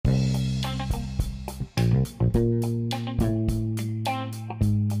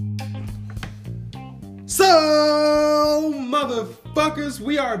So, motherfuckers,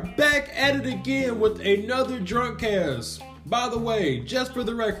 we are back at it again with another Drunkcast. By the way, just for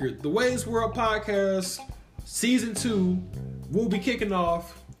the record, the Ways World Podcast Season 2 will be kicking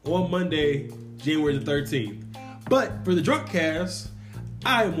off on Monday, January the 13th. But for the Drunkcast,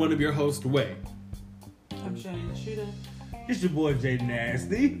 I am one of your hosts, Way. I'm Shane the Shooter. It's your boy Jay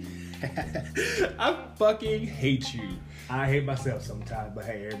Nasty. I fucking hate you. I hate myself sometimes, but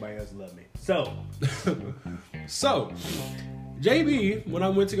hey, everybody else love me. So, JB, when I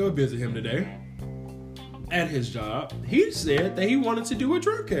went to go visit him today at his job, he said that he wanted to do a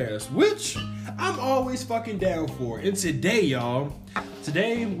Drunkcast, which I'm always fucking down for. And today, y'all,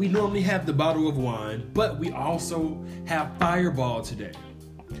 we normally have the bottle of wine, but we also have Fireball today.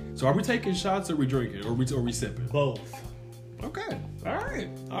 So are we taking shots or are we drinking? Or are we sipping? both. Okay. All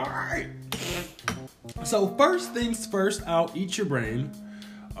right. So first things first, I'll eat your brain.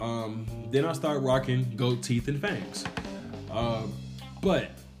 Then I'll start rocking goat teeth and fangs.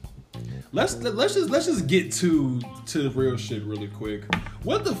 But let's just get to the real shit really quick.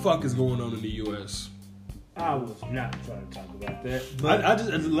 What the fuck is going on in the U.S.? I was not trying to talk about that. But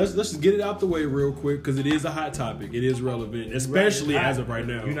Let's just get it out the way real quick because it is a hot topic. It is relevant, especially as of right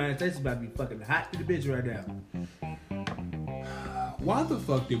now. The United States is about to be fucking hot to the bitch right now. Why the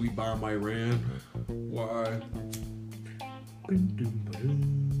fuck did we bomb Iran? Why?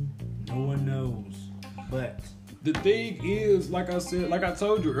 No one knows. But The thing is, like I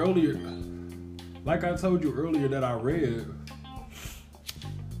told you earlier that I read,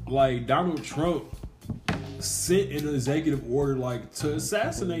 like Donald Trump sent an executive order like to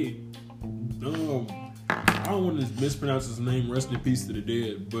assassinate I don't want to mispronounce his name, rest in peace to the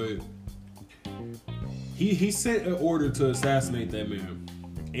dead, but he sent an order to assassinate that man.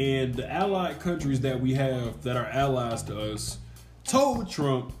 And the allied countries that we have that are allies to us told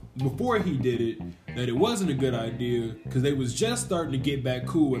Trump before he did it that it wasn't a good idea because they was just starting to get back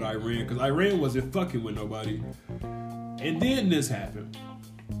cool with Iran because Iran wasn't fucking with nobody. And then this happened.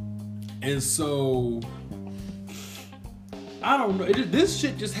 And so I don't know. This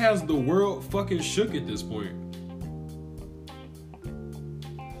shit just has the world fucking shook at this point.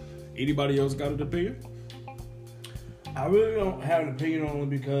 Anybody else got an opinion? I really don't have an opinion on it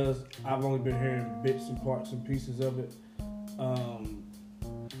because I've only been hearing bits and parts and pieces of it.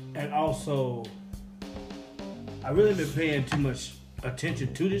 And also, I really been paying too much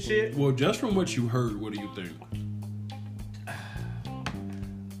attention to this shit. Well, just from what you heard, what do you think?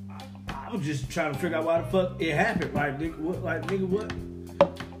 I was just trying to figure out why the fuck it happened. Nigga,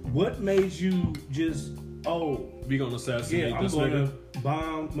 what made you just We gonna assassinate I'm this gonna nigga?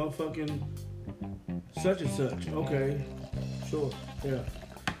 bomb motherfucking such and such. Okay, sure, yeah.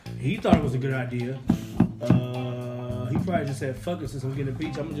 He thought it was a good idea. He probably just said, fuck it, since I'm getting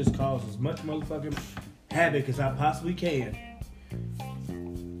impeached, I'm gonna just cause as much motherfucking havoc as I possibly can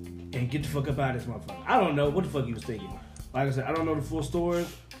and get the fuck up out of this motherfucker. I don't know what the fuck he was thinking. Like I said, I don't know the full story.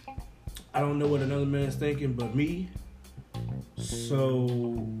 I don't know what another man's thinking but me.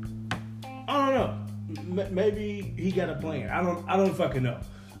 So I don't know. Maybe he got a plan. I don't fucking know.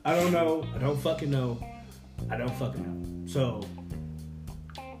 I don't know. I don't fucking know.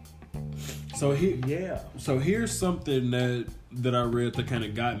 So here's something that I read that kind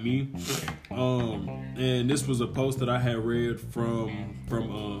of got me. And this was a post that I had read from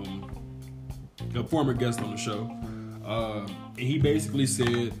a former guest on the show. And he basically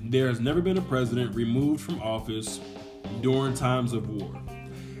said there has never been a president removed from office during times of war.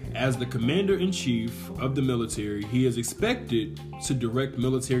 As the commander-in-chief of the military, he is expected to direct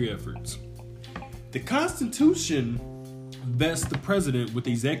military efforts. The Constitution vests the president with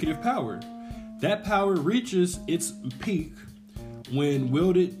executive power. That power reaches its peak when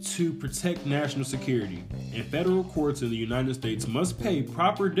wielded to protect national security, and federal courts in the United States must pay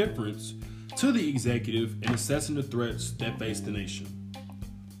proper deference to the executive in assessing the threats that face the nation.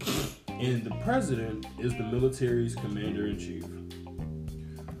 And the president is the military's commander-in-chief.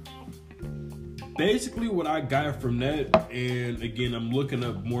 Basically, what I got from that, and again, I'm looking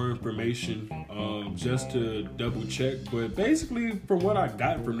up more information just to double check, but basically, from what I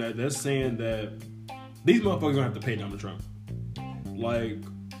got from that, that's saying that these motherfuckers gonna have to pay Donald Trump. Like,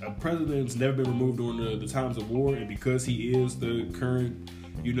 a president's never been removed during the times of war, and because he is the current,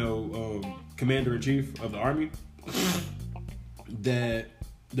 commander-in-chief of the army, that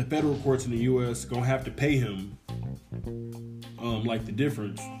the federal courts in the U.S. gonna have to pay him, like the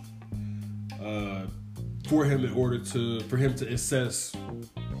difference. For him for him to assess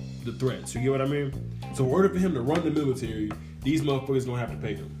the threats. You get what I mean? So in order for him to run the military, these motherfuckers gonna have to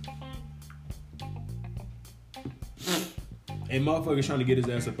pay him. And motherfuckers trying to get his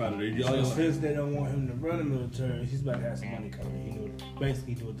ass up out of there. So since they don't want him to run the military, he's about to have some money coming. He knew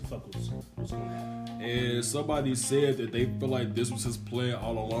basically what the fuck was going to happen. And somebody said that they feel like this was his plan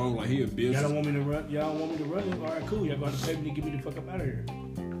all along. Like he a business. Y'all don't want me to run? Y'all don't want me to run it? All right, cool. Y'all going to pay me to get me the fuck up out of here.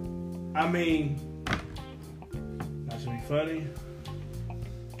 I mean, not to be funny.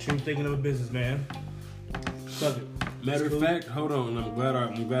 True thinking of a businessman. Fuck it. Matter of fact, hold on. I'm glad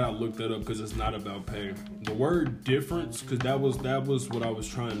I looked that up because it's not about pay. The word difference, because that was what I was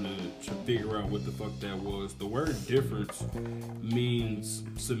trying to figure out what the fuck that was. The word difference means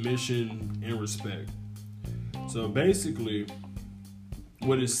submission and respect. So basically,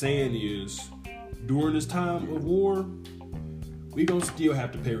 what it's saying is, during this time of war, we gonna still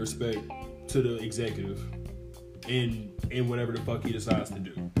have to pay respect to the executive and whatever the fuck he decides to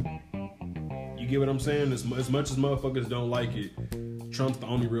do. You get what I'm saying? As much as motherfuckers don't like it, Trump's the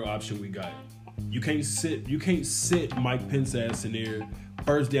only real option we got. You can't sit Mike Pence ass in there,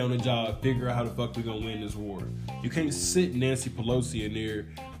 first day on the job, figure out how the fuck we gonna win this war. You can't sit Nancy Pelosi in there,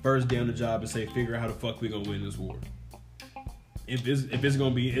 first day on the job, and say, figure out how the fuck we gonna win this war. If it's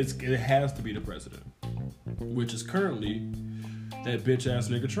gonna be, it has to be the president, which is currently that bitch ass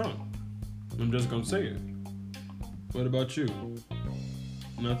nigga Trump. I'm just gonna say it. What about you?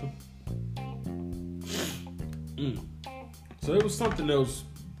 Nothing. So it was something else.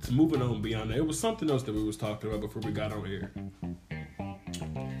 Moving on beyond that, it was something else that we was talking about before we got on air.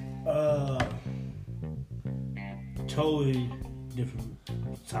 Totally different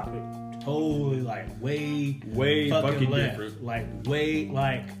topic. Totally way fucking left. different.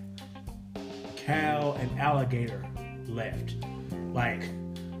 Like cow and alligator left. Like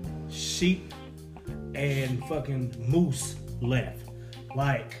sheep and fucking moose left.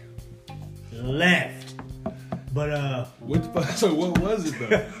 Like left. But what the fuck? So what was it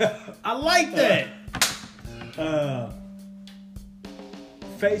though? I like that.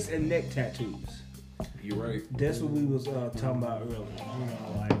 Face and neck tattoos. You're right. That's what we was talking about earlier. You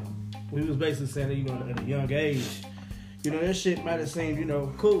know, like we was basically saying that, you know, at a young age, you know, that shit might have seemed, you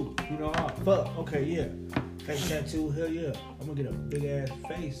know, cool. You know, oh fuck, okay, yeah. Face tattoo, hell yeah. I'm gonna get a big ass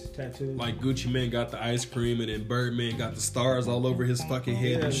face tattoo. Like Gucci Mane got the ice cream and then Birdman got the stars all over his fucking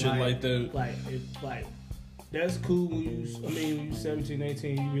head and shit like that. Like that's cool when you're 17,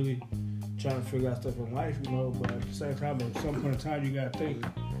 18, you really trying to figure out stuff in life, you know, but at the same time, at some point in time, you gotta think.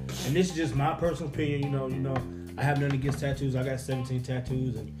 And this is just my personal opinion, you know, I have nothing against tattoos. I got 17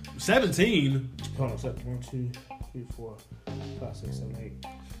 tattoos. And 17? Hold on a second. 1, 2, 3, 4, 5, 6, 7, 8,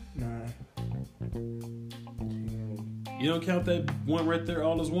 9, 10. You don't count that one right there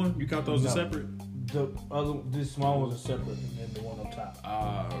all as one? You count those as separate? The small ones are separate and the one on top.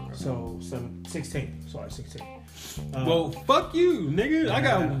 Okay. So 16. Sorry, 16. Well, fuck you, nigga. I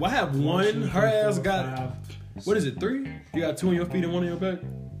have one. 2, Her 3, ass 4, got 5, what is it? 3? You got 2 on your feet and 1 on your back.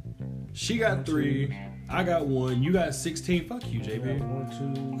 She got 3. I got 1. You got 16. Fuck you, JB. I got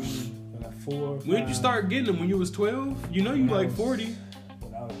 1, 2. I got 4. When did you start getting them? When you was 12? You know you like 40.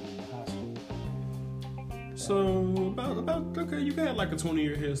 When I was in high school. So about okay. You got like a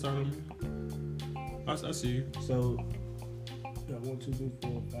 20-year head start on me. I see you. So, got 1, 2, 3,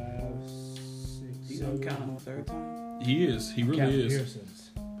 4, 5, 6. You gonna count on the third time? He is. He really count is.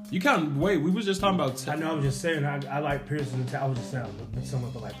 Piercings. You count. Wait, we was just talking about. I know. I was just saying. I like piercings. I was just saying, but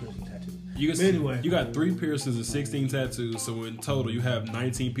someone like piercing tattoos. But anyway, you got 3 piercings and 16 tattoos. So in total, you have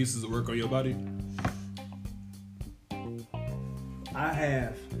 19 pieces of work on your body. I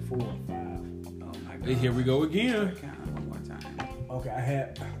have 4 or 5. Oh my god! Here we go again. Count one more time.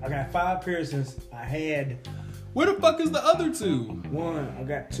 Okay, I got 5 piercings. I had Where the fuck is the other 2? 1. I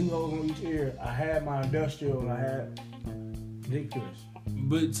got 2 holes on each ear. I had my industrial and I had dick pierce.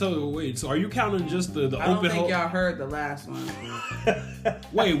 But so wait, so are you counting just the I don't open think hole? y'all heard the last one.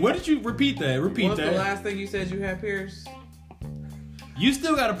 Wait, what did you repeat that? Repeat What's that. the last thing you said you had pierced? You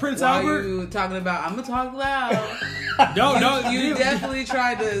still got a Prince While Albert? you talking about, I'm gonna talk loud. No, You definitely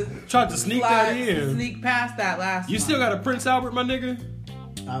tried to sneak that in. Sneak past that last one. You still got a Prince Albert, my nigga?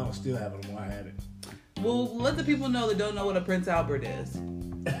 I don't still have it anymore. I had it. Well, let the people know that don't know what a Prince Albert is.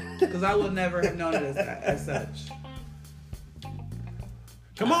 Because I would never have known it as such.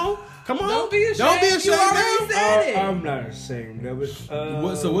 Come on. Don't be ashamed. Don't be ashamed You already now. said it. I'm not ashamed of it.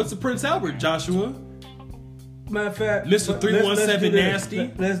 So what's the Prince Albert, Joshua? Matter of fact, Mr. 317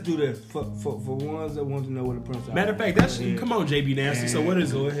 Nasty. Let's do this for ones that want to know what a Prince Albert. Matter of fact, that's come on, JB Nasty. So what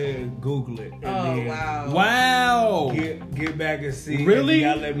is Go it? ahead and Google it. And Oh, then wow. Wow. Get back and see. Really?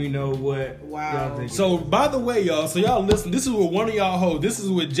 Y'all let me know what. Wow. Y'all think. So by the way, y'all, so y'all listen, this is what one of y'all hold. This is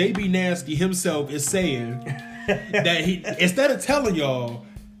what JB Nasty himself is saying. That he, instead of telling y'all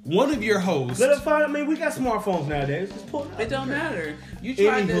one of your hosts. Let us find. I mean, we got smartphones nowadays. Just pull it up. It don't matter. You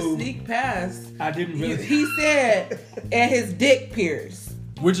tried to Anywho, sneak past. I didn't really. He said, and his dick pierced.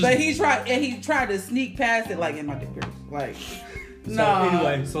 Which is, But he tried to sneak past it like in my dick pierced. Like, So, no.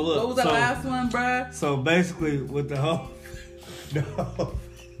 anyway, so look. What was the last one, bruh? So basically, with the whole. No.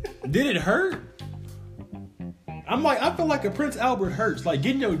 did it hurt? I feel like a Prince Albert hurts. Like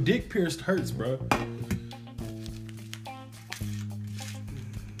getting your dick pierced hurts, bro.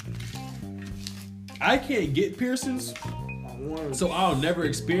 I can't get piercings, so I'll never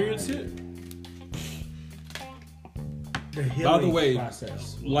experience it. By the way,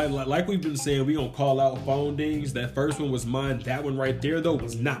 process. like we've been saying, we gonna call out phone dings. That first one was mine. That one right there, though,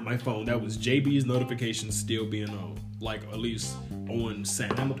 was not my phone. That was JB's notifications still being on. Like, at least on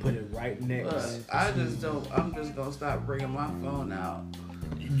sound. I'm gonna put it right next. I'm just gonna stop bringing my phone out.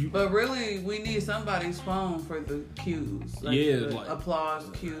 But really, we need somebody's phone for the cues. Like Yeah, the like- applause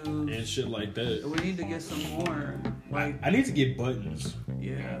cues. And shit like that. We need to get some more. Like, I need to get buttons.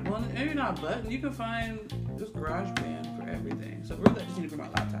 yeah. Well, and you're not button. You can find just GarageBand for everything. So really, I just need to bring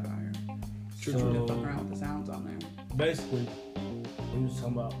my laptop out here. True, So, true. fuck around with the sounds on there. Basically, we was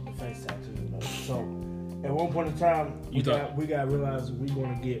talking about the face tattoos. So, at one point in time, we got to realize we're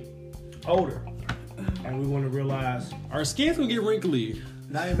going to get older, and we want to realize Our skin's gonna get wrinkly.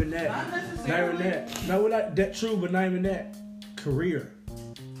 not even that, Not not necessarily. even that. No, we're not that true, but not even that. Career.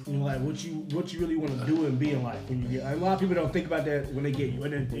 You know, like what you really want to do and be in life when you get. A lot of people don't think about that when they get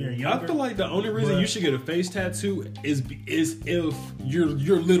when they're younger. I feel like the only reason But- you should get a face tattoo is if you're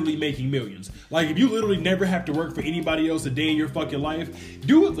literally making millions. Like if you literally never have to work for anybody else a day in your fucking life,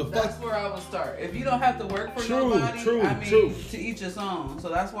 do what the fuck. That's where I would start. If you don't have to work for True, nobody, true, I mean, true. to each his own. So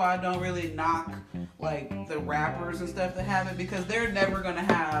that's why I don't really knock like the rappers and stuff that have it because they're never gonna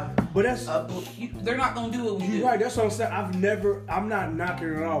have. But that's They're not gonna do what we do. you're right. That's what I'm saying. I'm not knocking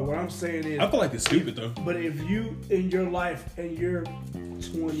it at all. What I'm saying is, I feel like it's stupid though. but if you in your life and you're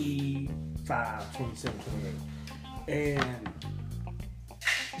 25, 27, 28, and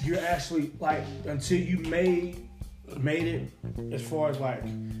you're actually like until you made it as far as like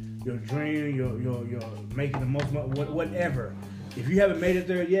your dream, your making the most money, whatever. If you haven't made it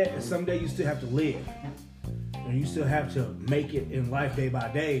there yet, and someday you still have to live, and you still have to make it in life day by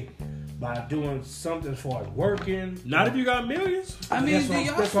day by doing something as far as working. Not if you got millions. I mean, That's do what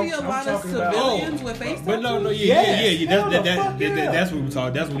y'all I'm see a lot of talking about. civilians with face But no, tattoos? yeah. Hell the fuck yeah. That's what we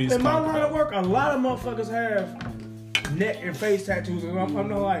talk. That's what he's In my talking line of about. work, a lot of motherfuckers have neck and face tattoos, and I'm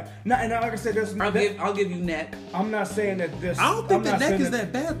not like, like I said, I'll give you neck, I'm not saying that this. I don't think I'm the not neck saying is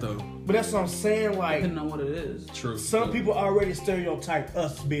that bad though. But that's what I'm saying. Like, depending on what it is. True. some people already stereotype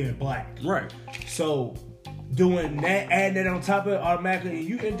us being black, Right. so doing that, adding that on top of it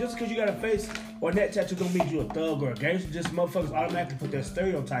automatically, and just because you got a face or neck tattoo don't mean you a thug or a gangster. Just motherfuckers automatically put that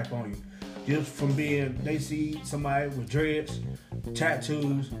stereotype on you, just from being they see somebody with dreads,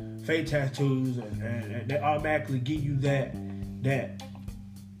 tattoos, face tattoos, and they automatically give you that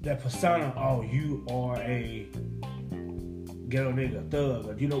persona. Oh, you are a ghetto nigga, thug,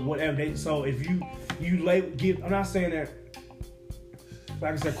 or whatever. So if you I'm not saying that.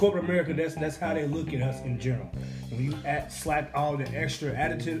 Like I said, corporate America, that's how they look at us in general. When you slap all the extra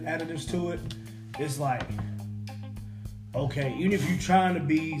additives to it, it's like, okay, even if you're trying to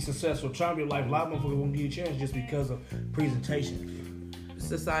be successful, trying to be like, a lot of motherfuckers won't give you a chance just because of presentation.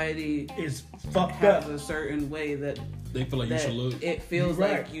 Society It's fucked has up. a certain way that They feel like you should look. it feels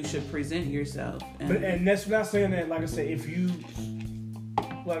Right. like you should present yourself. And that's not saying that, like I said, if you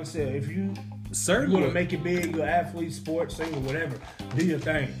Certainly. want to make it big, you're an athlete, sports, singer, whatever, do your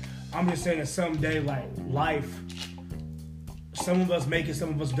thing. I'm just saying that someday, like life, some of us make it, some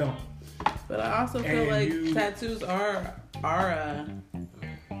of us don't. But I also feel And like tattoos are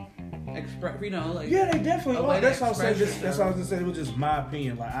like Yeah, they definitely a way are. to That's what I was saying. express That's what I was gonna say. It was just my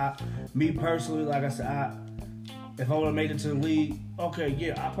opinion. Like me personally, like I said, if I would have made it to the league, okay,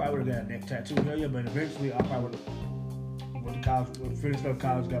 yeah, I probably would have got a neck tattoo. Hell yeah, but eventually I probably would have went to college, finished up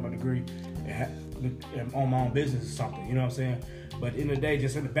college, got my degree, and own my own business or something. You know what I'm saying? But in the day,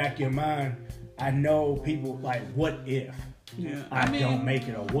 just in the back of your mind, I know people like, what if? Yeah, I mean, don't make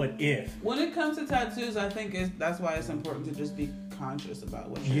it, or what if? When it comes to tattoos, I think that's why it's important to just be conscious about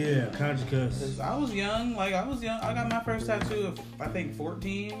what you're doing. Conscious. Because I was young. I got my first tattoo at, I think,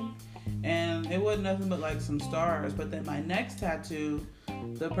 14. And it wasn't nothing but like some stars. But then my next tattoo,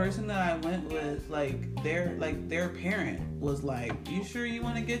 the person that I went with, their parent was like, "You sure you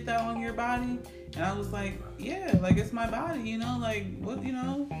want to get that on your body?" And I was like, "Yeah, like it's my body, like what,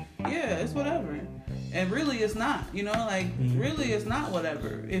 yeah, it's whatever." And really, it's not, you know, like, really, it's not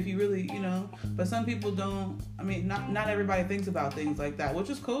whatever. If you really, you know, but some people don't, I mean, not everybody thinks about things like that, which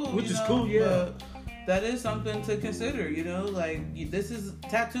is cool. Which you is know? cool, yeah. But that is something to consider, you know, like,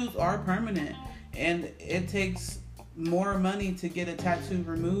 tattoos are permanent, and it takes more money to get a tattoo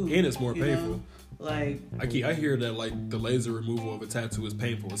removed. And it's more painful. Know? Like, I hear that, like, the laser removal of a tattoo is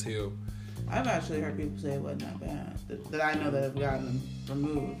painful as hell. I've actually heard people say it wasn't that bad. That I know that have gotten them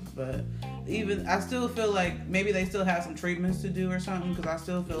removed. But even, I still feel like maybe they still have some treatments to do or something, because I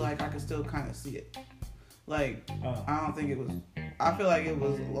still feel like I can still kind of see it. Like, I don't think it was, I feel like it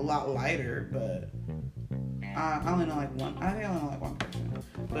was a lot lighter, but I only know like one, I think I only know like one person.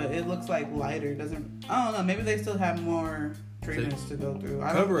 But it looks like lighter, doesn't, I don't know, maybe they still have more treatments to go through.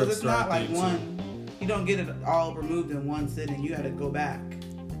 I don't, because it's not like one, you don't get it all removed in one sitting, you gotta go back.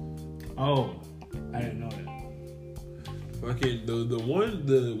 Oh, I didn't know that. Okay, the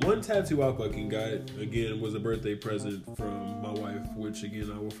one tattoo I fucking got, again, was a birthday present from my wife, which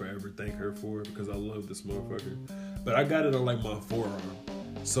again I will forever thank her for, because I love this motherfucker. But I got it on like my forearm,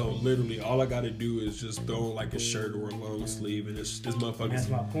 so literally all I gotta do is just throw like a shirt or a long sleeve, and this motherfucker. That's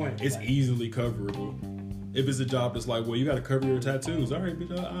my point. It's easily coverable. If it's a job that's like, well, you gotta cover your tattoos. All right,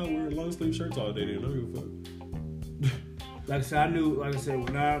 bitch, I wear long sleeve shirts all day. Then I don't give a fuck. Like I said,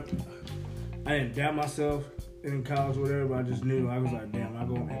 when I didn't doubt myself in college or whatever, but I just knew. I was like, damn,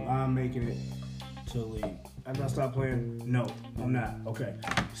 am I making it to the league? After I stopped playing, no, I'm not. Okay.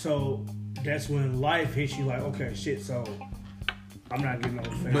 So that's when life hits you like, okay, shit, so I'm not getting no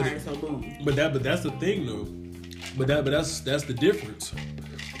fame. Alright, so boom. But that's the thing though. But that's the difference.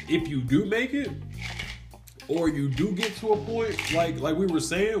 If you do make it, or you do get to a point like we were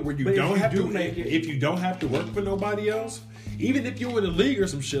saying, where you don't have to make it, if you don't have to work for nobody else, even if you're in the league or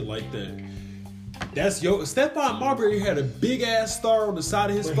some shit like that. That's Stephon Marbury had a big ass star on the side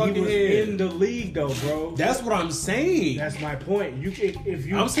of his fucking he was head. In the league though, bro. That's what I'm saying. That's my point.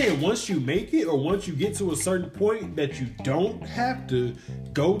 I'm saying once you make it, or once you get to a certain point that you don't have to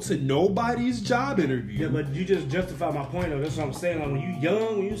go to nobody's job interview. Yeah, but you just justify my point though. That's what I'm saying. Like when you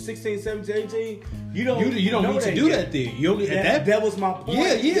young, when you 16, 17, 18, you don't need to do that then. You only that was my point.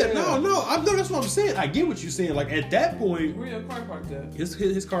 Yeah. No, that's what I'm saying. I get what you're saying. Like at that point, Where your car parked at?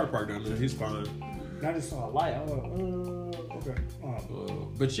 His car parked down there. He's fine. I just saw a light. I was like, okay.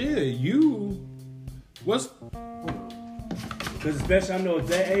 But yeah, because especially I know at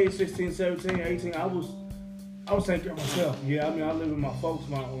that age, 16, 17, 18, I was taking care of myself. Yeah, I mean, I live with my folks,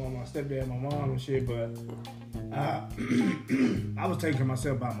 my stepdad, my mom and shit, but I was taking care of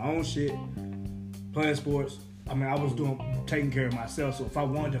myself by my own shit, playing sports. I mean, I was taking care of myself. So if I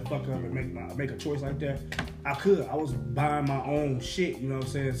wanted to fuck up and make a choice like that, I could. I was buying my own shit. You know what I'm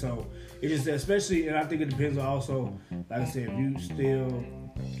saying? So it just, especially, and I think it depends on also, like I said, if you still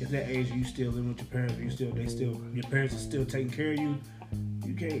at that age, you still living with your parents, your parents are still taking care of you.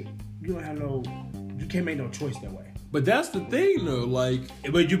 You can't make no choice that way. But that's the thing, though. Like,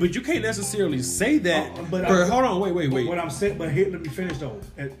 but you can't necessarily say that. Hold on, wait. What I'm saying, but here, let me finish though.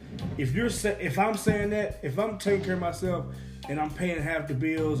 If I'm saying that, if I'm taking care of myself and I'm paying half the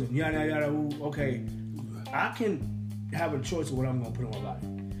bills and yada yada, okay, I can have a choice of what I'm gonna put in my body.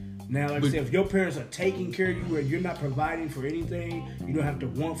 Now, like I said, if your parents are taking care of you, where you're not providing for anything, you don't have to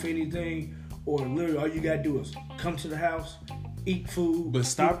want for anything, or literally all you gotta do is come to the house, eat food. But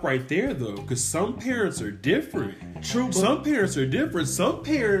stop right there, though, because some parents are different. True. Some parents are different. Some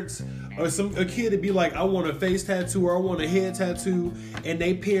parents or a kid to be like, I want a face tattoo or I want a head tattoo, and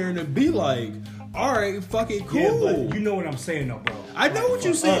they parent to be like, all right, fuck it, cool. Yeah, but you know what I'm saying, though, bro. I know what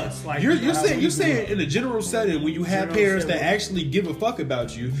you're saying. You're saying in a general setting when you have parents that actually give a fuck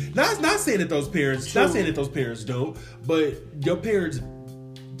about you. Not saying that those parents, not saying that those parents don't, but your parents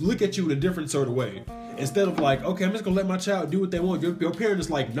look at you in a different sort of way. Instead of like, okay, I'm just gonna let my child do what they want. Your parent is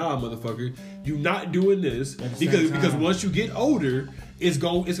like, nah, motherfucker, you not doing this because once you get older, it's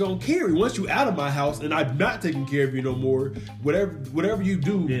gonna carry. Once you out of my house and I'm not taking care of you no more, whatever you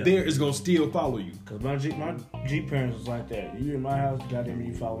do there is gonna still follow you. Cause my G parents was like that. You in my house, goddamn,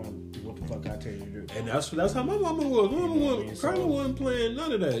 you following what the fuck I tell you to do. And that's how my mama was. My mama wasn't playing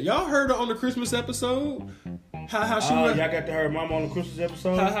none of that. Y'all heard her on the Christmas episode. How she was, y'all got to hear mama on the Christmas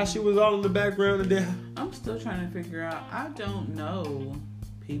episode. How she was all in the background and then. I'm still trying to figure out. I don't know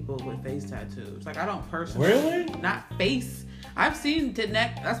people with face tattoos. Like I don't personally. Really? Not face. I've seen to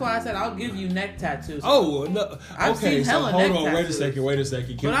neck. That's why I said I'll give you neck tattoos. Oh no! I've seen hella hold neck on. tattoos. Wait a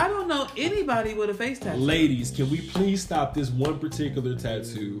second. But I don't know anybody with a face tattoo. Ladies, can we please stop this one particular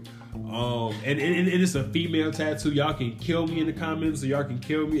tattoo? And it's a female tattoo. Y'all can kill me in the comments, or y'all can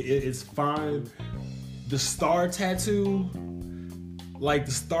kill me. It's fine. The star tattoo. Like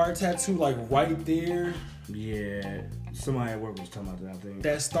the star tattoo, like right there. Yeah, somebody at work was talking about that. I think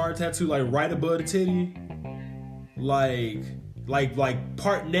That star tattoo, like right above the titty. Like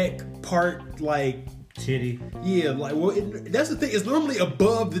part neck, part like titty. yeah. Like well, that's the thing. It's normally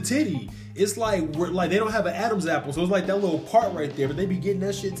above the titty. It's like they don't have an Adam's apple, so it's like that little part right there. But they be getting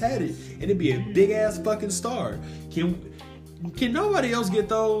that shit tatted, and it'd be a big ass fucking star. Can nobody else get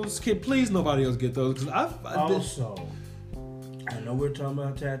those? Can please nobody else get those? Because I know we're talking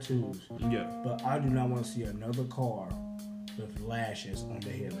about tattoos. Yeah. But I do not want to see another car with lashes on the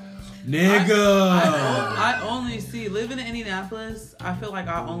headlights. Nigga. I only see, living in Indianapolis, I feel like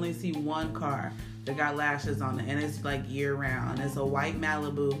I only see one car that got lashes on it, and it's like year round. It's a white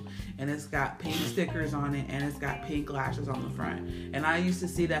Malibu, and it's got pink stickers on it, and it's got pink lashes on the front. And I used to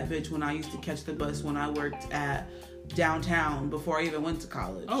see that bitch when I used to catch the bus when I worked at downtown before I even went to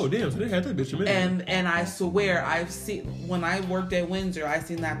college. Oh damn! So they had that bitch a minute. And I swear I've seen, when I worked at Windsor, I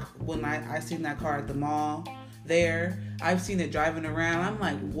seen that when I seen that car at the mall there. I've seen it driving around. I'm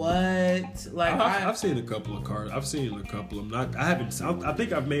like, what? Like I've seen a couple of cars. I've seen a couple of them. I haven't. I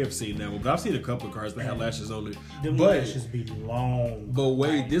think I may have seen that one, but I've seen a couple of cars that had lashes on it. Them lashes be long. But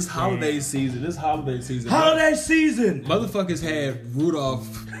wait, this holiday season, motherfuckers had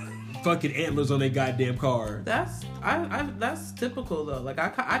Rudolph fucking antlers on their goddamn car. That's typical though. Like I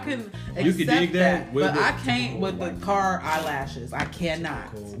can accept you can dig that but I can't with the car eyelashes. I cannot.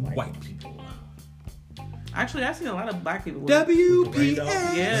 White people. Actually, I've seen a lot of black people with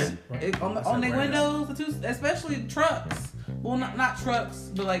WPS. Yeah, on their windows, especially trucks. Well, not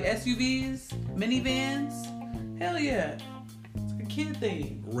trucks, but like SUVs, minivans. Hell yeah, it's like a kid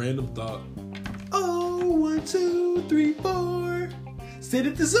thing. Random thought. Oh, 1, 2, 3, 4. Sit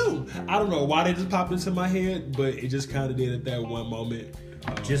at the zoo. I don't know why they just popped into my head, but it just kind of did at that one moment.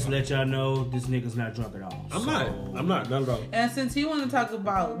 Just to let y'all know, this nigga's not drunk at all. I'm not at all. And since he wanted to talk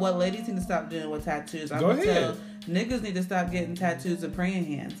about what ladies need to stop doing with tattoos, I'm gonna tell niggas need to stop getting tattoos of praying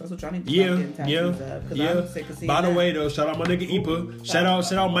hands. That's what y'all need to stop getting tattoos of. Because I'm sick of seeing By the way, though, shout out my nigga Ipa. Shout out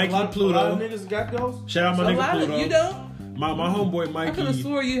Mikey Pluto. A lot of niggas got those. Shout out my nigga Pluto. You don't? My homeboy Mikey. I could have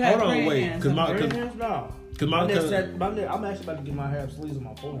swore you had praying hands. I'm actually about to get my half sleeves on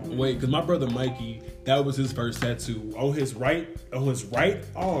my forearm. Wait, because my brother Mikey, that was his first tattoo on his right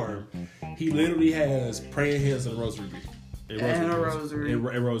arm. He literally has praying hands and a rosary bead. And a rosary. And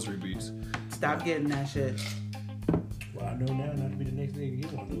rosary beads. Stop getting that shit. Well, I know now not to be the next nigga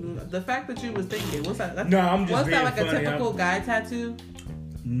get one. The fact that you was thinking, what's that? I'm just. Was that like funny. a typical guy tattoo?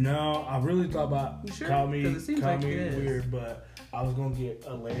 No, I really thought about call me like weird, but I was gonna get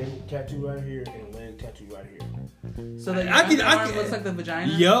a leg tattoo right here and a leg tattoo right here. So that your arm looks like the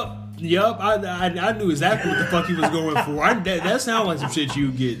vagina? Yup. I knew exactly what the fuck he was going for. That sounds like some shit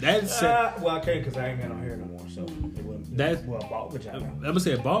you get. Well, I can't because I ain't got no hair no more, so it wasn't. Bald vagina. I'm gonna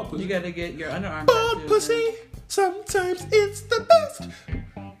say a bald pussy. You gotta get your underarm bald tattoo. Pussy. Sometimes it's the best.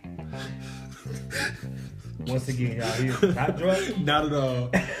 Once again, y'all here. Not drunk? Not at all.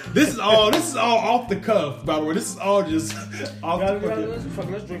 This is all off the cuff, by the way. This is all just off the cuff.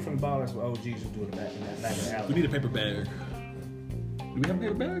 Let's drink from the bottle. That's what OGs would do in the back of the alley. We need a paper bag. Do we have a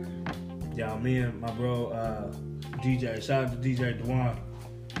paper bag? Y'all, me and my bro, DJ, shout out to DJ Dewan.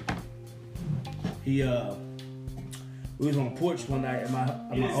 He, we was on the porch one night at my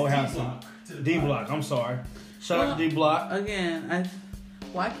old house. D Block, I'm sorry. Shout out to D Block. Again,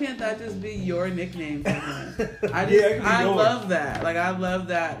 why can't that just be your nickname? I love that. Like, I love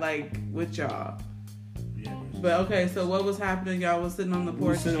that, like, with y'all. Yeah. But, okay, so what was happening? Y'all was sitting on the porch? We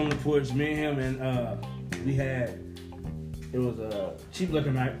were sitting on the porch, me and him, and it was a cheap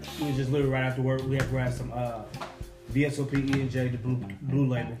liquor night. We was just literally right after work. We had to grab some VSOP E&J, the blue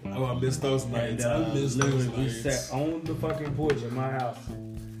label. Oh, I missed those nights. We sat on the fucking porch at my house,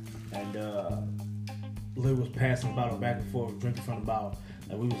 and Lil was passing the bottle back and forth, drinking from the bottle.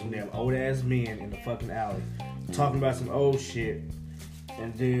 And we was some damn old ass men in the fucking alley talking about some old shit,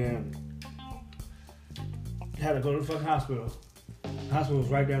 and then had to go to the fucking hospital. The hospital was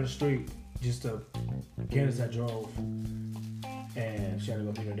right down the street. Just Candace that drove, and she had to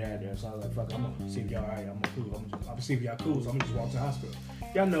go meet her dad there. So I was like, "Fuck, I'm gonna see if y'all alright. I'm gonna see if y'all cool. So I'm gonna just walk to the hospital."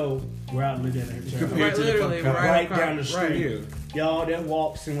 Y'all know where I live in right down the street. Right. Y'all, that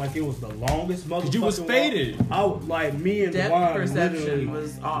walk seemed like it was the longest motherfucking you was faded. Walk. I was like, me and depth perception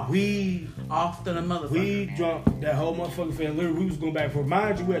was off. Off than a motherfucker. We drunk that whole motherfucking fan. Literally, we was going back for.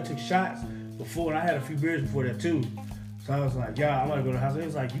 Mind you, we had took shots before, and I had a few beers before that too. So I was like, yeah, I'm gonna go to the hospital. He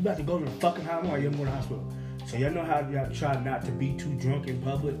was like, you about to go to the fucking hospital? I'm like, yeah, I'm going to the hospital. So y'all know how y'all try not to be too drunk in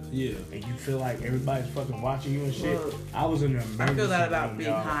public? Yeah. And you feel like everybody's fucking watching you and shit? I was in the emergency I feel that about room,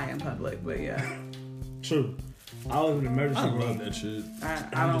 being y'all. high in public, but yeah. True. I was in the emergency I room. love that shit.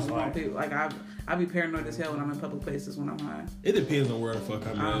 I don't want people like I be paranoid as hell when I'm in public places when I'm high. It depends on where the fuck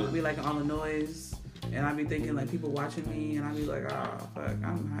I'm I at. be like all the noise, and I be thinking like people watching me, and I be like, oh fuck,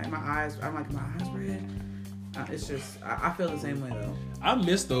 I'm high. My eyes red. It's just I feel the same way though. I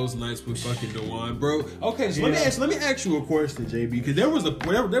miss those nights with fucking DeWine, bro. Okay, so let me ask you a question, JB, because there was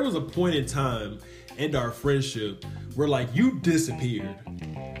a point in time in our friendship where like you disappeared.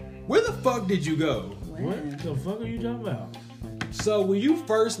 Where the fuck did you go? What the fuck are you talking about? So when you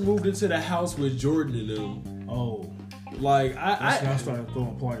first moved into the house with Jordan and them, like I started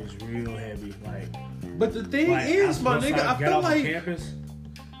throwing parties real heavy, like. But the thing is, my nigga, I feel like campus,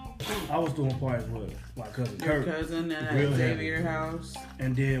 I was doing parties with my cousin Kurt. Your cousin at Xavier house.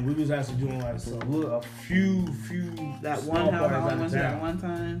 And then we was actually doing like a few that one house I only went to that one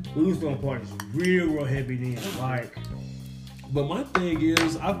time. We was doing parties real heavy then, like. But my thing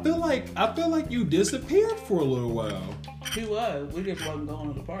is, I feel like you disappeared for a little while. He was. We just wasn't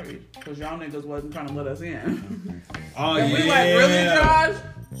going to the party because y'all niggas wasn't trying to let us in. Oh and yeah. we like, really, Josh?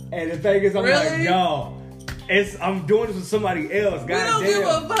 And the thing is, I'm like, y'all. I'm doing this with somebody else. God we don't damn. give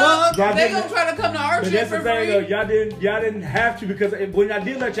a fuck. They gonna try to come to our but shit that's for the thing, free. though. Y'all didn't have to because when I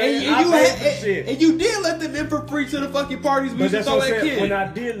did let y'all in, I paid for shit. And you did let them in for free to the fucking parties we used to throw that kid. When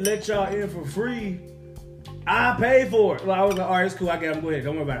I did let y'all in for free, I paid for it. Like, I was like, all right, it's cool. I got him. Go ahead.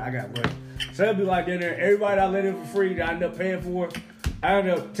 Don't worry about it. I got it. So it'll be like in there. Everybody I let in for free that I ended up paying for, I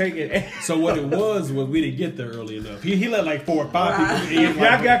ended up taking it. So what it was we didn't get there early enough. He let like 4 or 5 people in.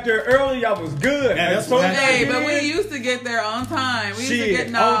 Y'all got there early. Y'all was good. Yeah, that's what Hey, but we used to get there on time. We used to get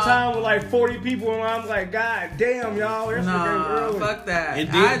on time with like 40 people, and I'm like, God damn, y'all. Nah, fuck that.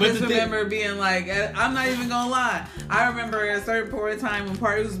 I just remember being like, I'm not even gonna lie. I remember at a certain point in time when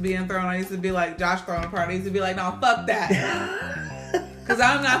parties was being thrown, I used to be like, Josh throwing a party. I used to be like, no, fuck that. Cause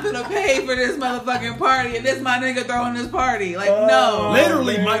I'm not gonna pay for this motherfucking party, and this my nigga throwing this party. Like, no.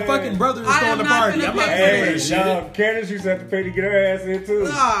 Literally, my fucking brother is throwing the party. I'm not paying for this shit. Candace used to have to pay to get her ass in too.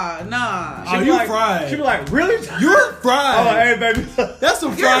 Nah. Oh, you fried. She be like, really? You're fried. Oh, hey, baby. That's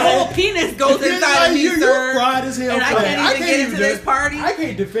some Your fried. whole penis goes inside of me, sir. You're fried as hell. And I can't even get into this party. I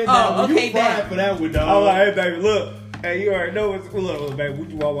can't defend that one. Okay, you fried for that one, dog. I'm like, hey, baby, look. Hey, you already know what's look, baby. What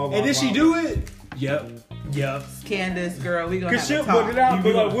you want? And did she do it? Yep. Candace, girl, we gonna have she'll to talk. put it out,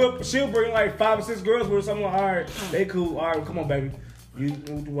 but like, she'll bring like 5 or 6 girls with her. Something like, all right, they cool. All right, come on, baby. You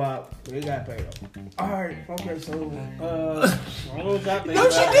do out. They got paid. All right, okay, so I don't know what y'all think. No,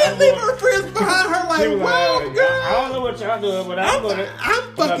 she didn't leave her friends behind her. Like, wow, girl. I don't know what y'all doing, but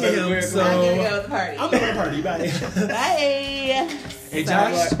I'm fucking him. So I'm gonna go to the party. I'm going to the party. Bye. Bye. Hey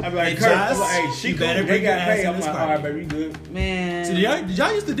Josh, I'm like, Josh, hey, she better bring your got ass paid. in I'm this like, all party. right, baby, you good? Man. So did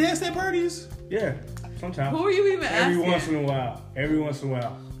y'all used to dance at parties? Yeah, sometimes. Who are you even asking? Every once in a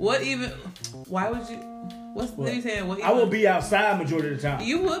while. What even? Why would you? What you saying? What even? I will be outside majority of the time.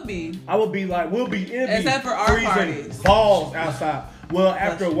 You would be. I would be like, we'll be in. Except for our parties. Balls outside. Well,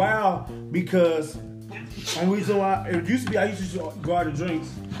 after a while, because it used to be I used to go out to drinks,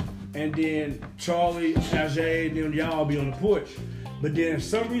 and then Charlie, Ajay, and then y'all be on the porch. But then for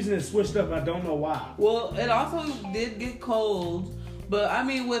some reason it switched up. I don't know why. Well, it also did get cold. But I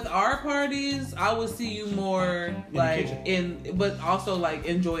mean, with our parties, I would see you more like but also like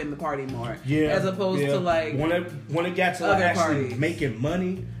enjoying the party more. Yeah. As opposed to like when it got to like actually making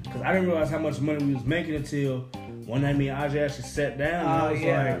money, because I didn't realize how much money we was making until one night me and Ajay actually sat down.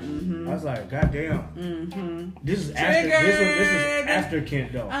 And I was like, God damn. This is after this is after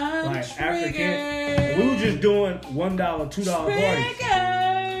Kent though. After Kent. And we were just doing $1, $2 parties.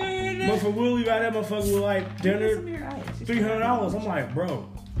 Motherfucker, we'll leave out that motherfucker with like dinner, $300. I'm like, bro,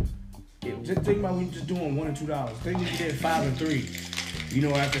 just think about we just doing $1 and $2. Think we did 5 and 3. You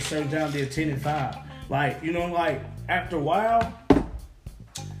know, after a certain time, did 10 and 5. Like, you know, like after a while,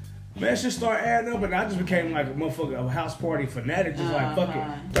 man, shit started adding up, and I just became like a house party fanatic. Just like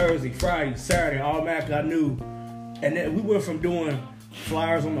fucking Thursday, Friday, Saturday, automatically I knew. And then we went from doing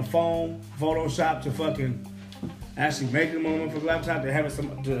flyers on the phone, Photoshop, to fucking actually making them on the laptop, to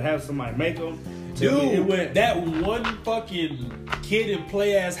have somebody make them. Dude, it went that one fucking kid and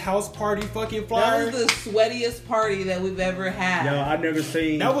play ass house party fucking flyer. That was the sweatiest party that we've ever had. Yo, I never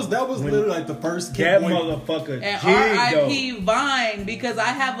seen. That was literally like the first kid. That motherfucker. And R.I.P. Vine, because I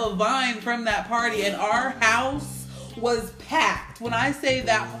have a Vine from that party, and our house was packed. When I say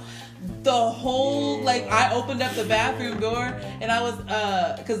that, the whole, like, I opened up the bathroom door, and I was,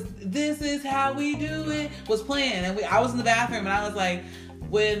 because This Is How We Do It was playing, and I was in the bathroom, and I was like,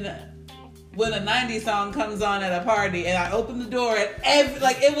 when a 90s song comes on at a party, and I opened the door, and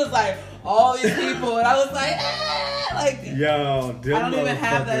it was like, all these people, and I was like, yo, I don't even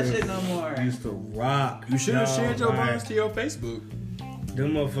have that shit no more. Used to rock. You should have shared your vibes to your Facebook.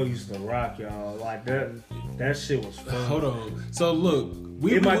 Them motherfuckers used to rock, y'all. Like that shit was fun. Hold on. So look,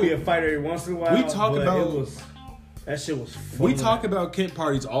 it might be a fight every once in a while. We talk about that shit was fun. We talk about Kent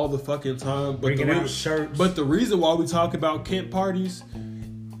parties all the fucking time, but shirts. But the reason why we talk about Kent parties,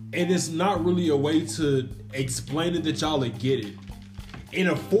 and it's not really a way to explain it that y'all would get it. In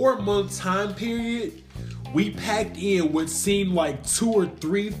a 4-month time period, we packed in what seemed like 2 or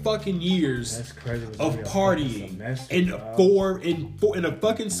 3 fucking years of partying. In a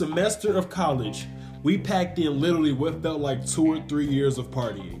fucking semester of college, we packed in literally what felt like 2 or 3 years of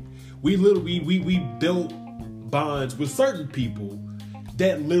partying. We built bonds with certain people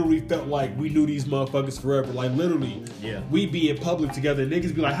that literally felt like we knew these motherfuckers forever. Like literally, we be in public together.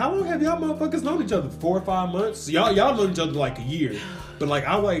 Niggas be like, "How long have y'all motherfuckers known each other? 4 or 5 months? Y'all known each other like a year." But like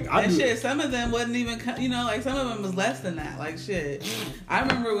shit, some of them wasn't even, like some of them was less than that. Like shit, I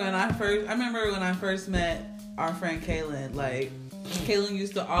remember when I first met our friend Kaylin. Like Kaylin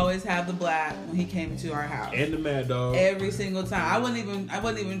used to always have the black when he came to our house, and the Mad Dog every single time. I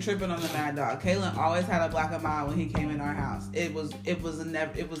wasn't even tripping on the Mad Dog. Kaylin always had a black of mine when he came in our house. It was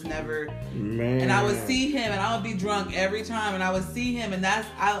never. Man. And I would see him, and I would be drunk every time, and I would see him, and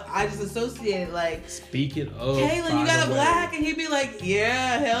I just associated like. Speaking of, Kaylin, you got a black, and he'd be like,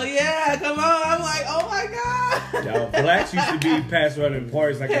 "Yeah, hell yeah, come on!" I'm like, "Oh my god!" Yo, blacks used to be passed around in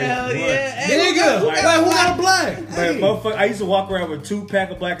parties like hell yeah, nigga. Who got a black? Hey. Motherfucker, I used to walk around with 2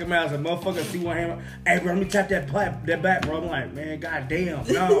 pack of black and miles, and motherfucker see one hand, hey bro, let me tap that back, bro. I'm like, man, goddamn,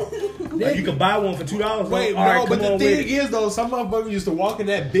 no. Like, you could buy one for $2. Wait, all right, but the thing is though, some motherfuckers used to walk in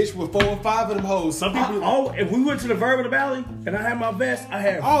that bitch with 4 or 5 of them hoes. Some people. If we went to the Verb of the Valley and I had my vest, I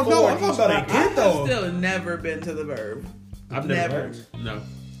had. Oh no, I'm talking about a kid though. I've still never been to the Verb. I've never. No.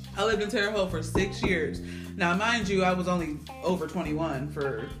 I lived in Terre Haute for 6 years. Now, mind you, I was only over 21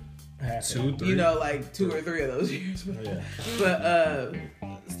 for 2, 3. like 2 or 3 of those years. Yeah. But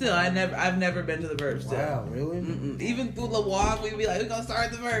still, I've never been to the Verb. Still. Wow, really? Mm-mm. Even through the walk, we'd be like, we're gonna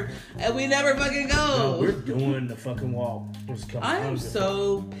start the Verb, and we never fucking go. No, we're doing the fucking walk. I am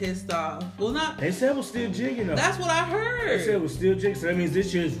so pissed off. Well, not. They said we're still jigging though. That's what I heard. They said we're still jigging, so that means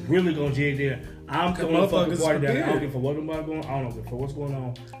this year is really gonna jig there. I'm coming up fucking party down. I don't give for what about going. I don't give for what's going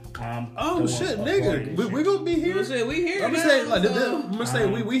on. Oh shit, nigga, we gonna be here. Shit, we here. I'm gonna say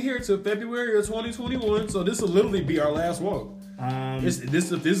we here till February of 2021. So this will literally be our last walk. This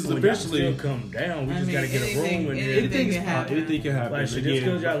is officially still come down. We just gotta get a room and anything can happen. Anything can happen. Like shit, just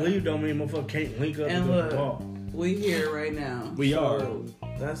because y'all leave don't mean motherfucker can't link up and look, walk. We here right now. We are.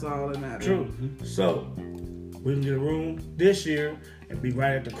 That's all that matters. True. So we can get a room this year and be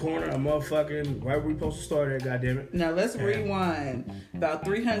right at the corner of motherfucking right where we supposed to start at, goddammit. Now let's rewind about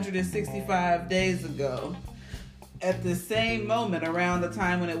 365 days ago. At the same moment, around the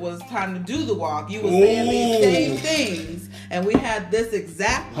time when it was time to do the walk, you were saying these same things, and we had this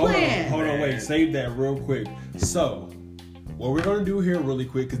exact plan. Hold on, wait, save that real quick. So, what we're gonna do here, really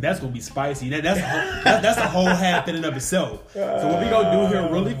quick, because that's gonna be spicy. That's a whole half in and of itself. So what we gonna do here,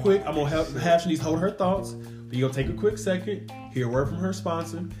 really quick, I'm gonna have Shanice hold her thoughts. We gonna take a quick second, hear a word from her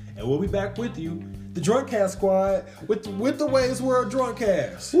sponsor, and we'll be back with you, the Drunkcast squad, with the Waves World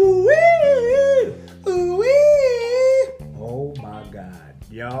Drunkcast. Ooh-wee! Ooh-wee! Oh my God,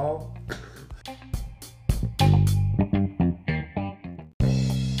 y'all.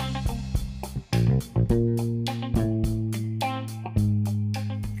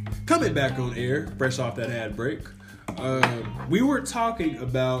 Coming back on air, fresh off that ad break, we were talking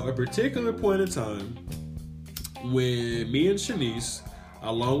about a particular point in time when me and Shanice,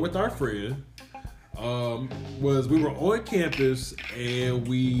 along with our friend, we were on campus and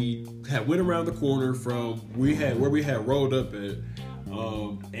we had went around the corner from where we had rolled up at,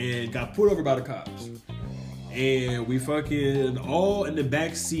 and got pulled over by the cops. And we fucking all in the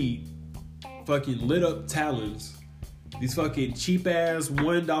back seat fucking lit up Talons. These fucking cheap ass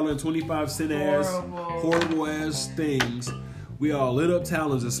 $1.25 ass horrible ass things. We all lit up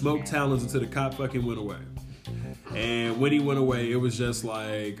Talons and smoked Talons until the cop fucking went away. And when he went away, it was just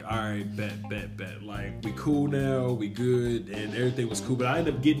like, all right, bet. Like, we cool now, we good, and everything was cool. But I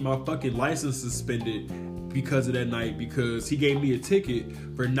ended up getting my fucking license suspended because of that night, because he gave me a ticket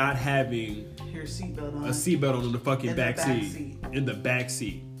for not having a seatbelt on in the fucking back seat. In the back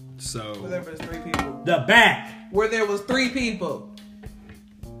seat. So where there was 3 people. The back. Where there was 3 people.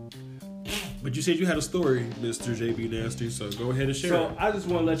 But you said you had a story, Mr. JB Nasty, so go ahead and share. So I just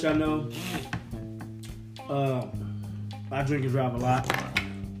want to let y'all know, I drink and drive a lot.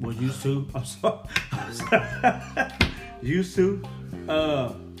 Well, used to. I'm sorry. Used to.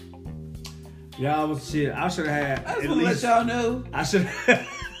 Y'all was shit. I should have had. I just want to let y'all know. I should.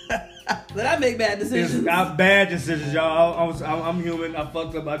 But I make bad decisions. Not bad decisions, y'all. I'm human. I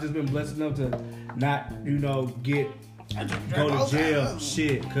fucked up. I just been blessed enough to not, go to jail.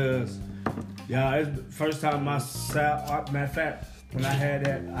 Shit, cause y'all, it's the first time matter of fact, when I had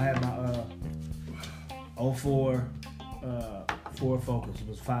that, I had my 04 Ford Focus. It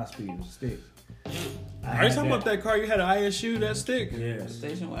was 5-speed. It was a stick. Are you talking about that car you had an ISU, that stick? Yeah.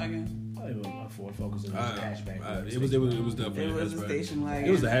 Station wagon. It was a Ford Focus. It was a hatchback. It was definitely It was a station wagon.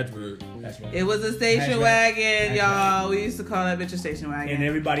 It was a hatchback. It was a station wagon, y'all. We used to call that bitch a station wagon. And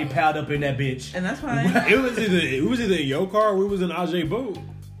everybody piled up in that bitch. And that's fine. It was either in your car or we was in Ajay boat.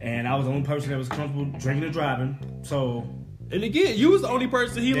 And I was the only person that was comfortable drinking and driving. So. And again, you was the only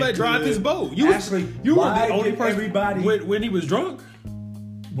person he let drive his boat. You were the only person when he was drunk.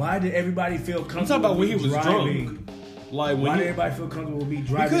 Why did everybody feel comfortable? I'm talking about when he was driving? drunk. Like why did everybody feel comfortable with me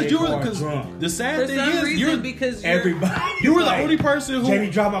driving? Because drunk. The sad thing is, because everybody. You were the only person who. Jamie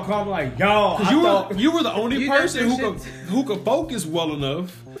dropped my car. I'm like, y'all. You were the only person who could focus well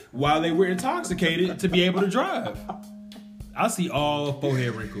enough while they were intoxicated to be able to drive. I see all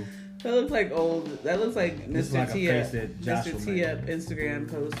forehead wrinkle. That looks like old. That looks like Mr. T up. Mr. T up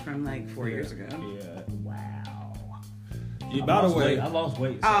Instagram post from like 4 years ago. Yeah. Wow. Yeah, by the way, I lost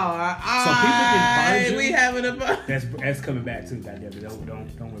weight. So people can find you. We having a fun. That's coming back too. Goddamn it! Don't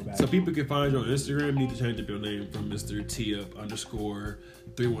worry about it. So people can find you on Instagram. You need to change up your name from Mr. T up _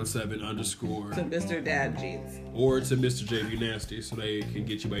 317 _ to Mr. Dad Jeans or to Mr. JV Nasty, so they can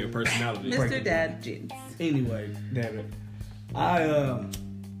get you by your personality. Mr. Dad Jeans. Anyway, damn it, I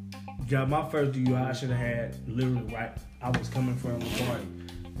got my first DUI. I should have had literally right. I was coming from a party,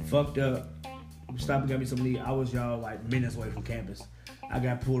 fucked up. Stopped and got me something to eat. I was like minutes away from campus. I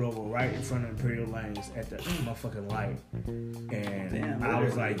got pulled over right in front of Imperial Lanes at the motherfucking light. And I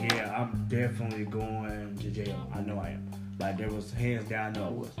was like, yeah, I'm definitely going to jail. I know I am. Like, there was hands down, I know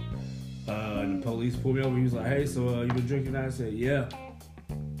I was. And the police pulled me over. He was like, hey, so you been drinking? I said, yeah,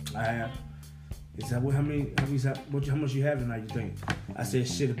 I have. He said, well, how much you have tonight, you think? I said,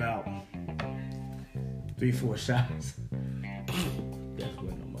 shit, about 3-4 shots. That's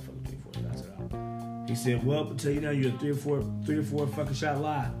what no motherfucking 3-4 shots at all. He said, well, I'll tell you now, you're a 3 or 4 fucking shot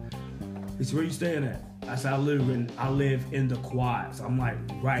lie. He said, where you staying at? I said, I live in the quad. So I'm like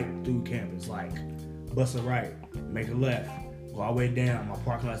right through campus, like bust a right, make a left, go all the way down. My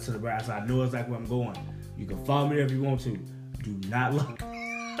parking lot's to the right. I said, I know exactly where I'm going. You can follow me there if you want to. Do not look.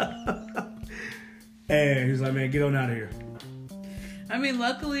 And he's like, man, get on out of here. I mean,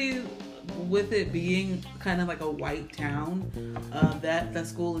 luckily, with it being kind of like a white town that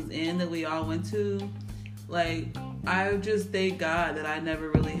school is in, that we all went to, like, I just thank God that I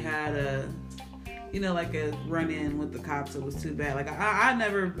never really had a run-in with the cops that was too bad. Like, I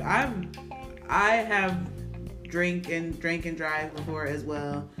have drank and drive before as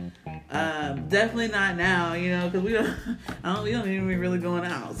well. Definitely not now, because we don't even be really going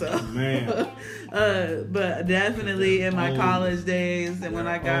out. So, man. But definitely in my college days and when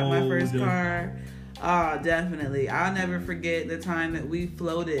I got my first car, definitely. I'll never forget the time that we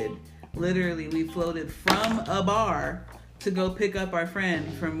floated. Literally, we floated from a bar to go pick up our friend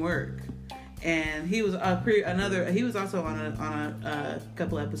from work. And he was he was also on a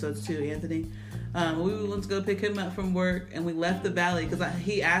couple episodes too, Anthony. We went to go pick him up from work, and we left the valley because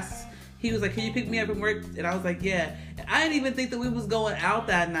he was like, can you pick me up from work? And I was like, yeah. And I didn't even think that we was going out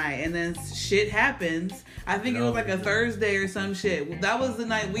that night. And then shit happens. I think it was like a Thursday or some shit. That was the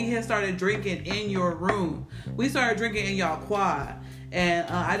night we had started drinking in your room. We started drinking in y'all quad. And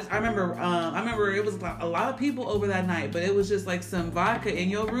I remember it was a lot of people over that night, but it was just like some vodka in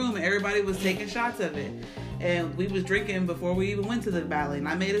your room, and everybody was taking shots of it. And we was drinking before we even went to the valley. And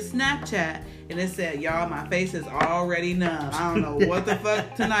I made a Snapchat, and it said, "Y'all, my face is already numb. I don't know what the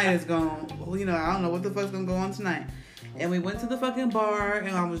fuck tonight is going. I don't know what the fuck's gonna go on tonight." And we went to the fucking bar,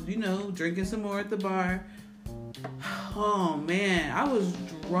 and I was, drinking some more at the bar. Oh man, I was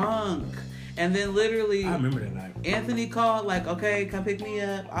drunk. And then literally, I remember that night. Anthony called, like, okay, come pick me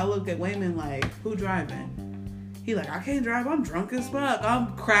up. I looked at Wayman like, who driving? He like, I can't drive. I'm drunk as fuck.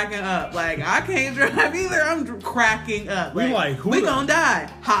 I'm cracking up. Like, I can't drive either. I'm cracking up. Like, we gonna die.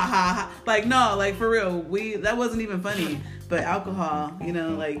 Ha ha ha. Like, no, like for real. That wasn't even funny. But alcohol,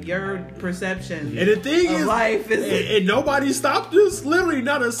 like your perception and the thing of is, life is, and nobody stopped us. Literally,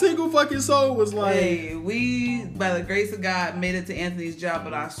 not a single fucking soul was like. Hey, we, by the grace of God, made it to Anthony's job,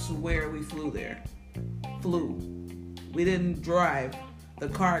 but I swear we flew there. We didn't drive. The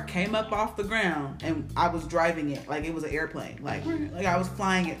car came up off the ground, and I was driving it like it was an airplane. Like I was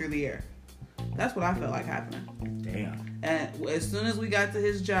flying it through the air. That's what I felt like happening. Damn. And as soon as we got to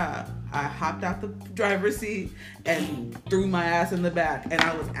his job, I hopped out the driver's seat and threw my ass in the back, and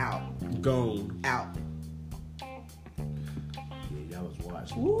I was out. Gone. Out. Yeah, y'all was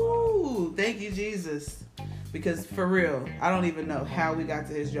watching. Woo! Thank you, Jesus. Because for real, I don't even know how we got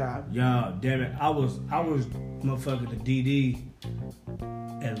to his job. Y'all, damn it. I was motherfucking the DD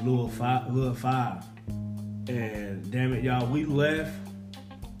at Lure 5. And damn it, y'all, we left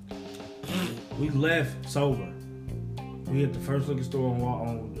sober. We hit the first liquor store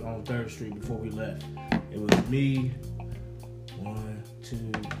on 3rd Street before we left. It was me, 1,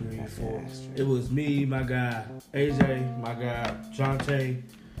 2, 3, 4. It was me, my guy AJ, my guy Jonte,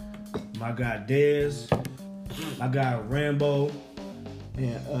 my guy Dez, my guy Rambo,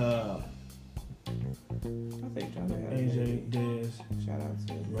 and I think Jonte had AJ, Dez, shout out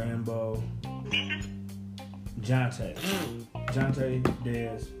to Rambo, Jonte,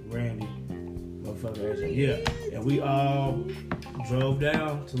 Dez, Randy, motherfucker AJ. Yeah, and we all drove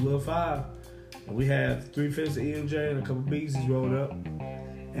down to Lil 5, and we had 3 fifths of EMJ and a couple Beezies rolled up,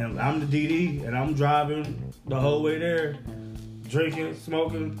 and I'm the DD, and I'm driving the whole way there, drinking,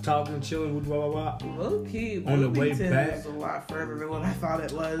 smoking, talking, chilling, blah blah blah. Low key, On the way Bloomington back, was a lot further than what I thought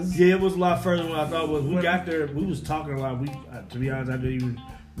it was. yeah, it was a lot further than what I thought it was. We got there, we was talking a lot. We, to be honest, I didn't even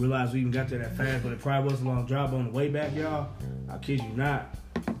realize we even got there that fast, but it probably was a long drive on the way back, y'all. I kid you not.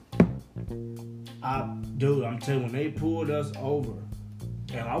 Dude, I'm telling you, when they pulled us over,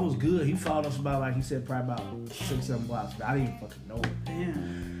 and I was good. He followed us about, like he said, probably about 6-7 blocks. I didn't even fucking know it.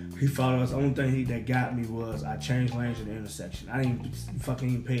 Damn. He followed us. Only thing that got me was I changed lanes in the intersection. I didn't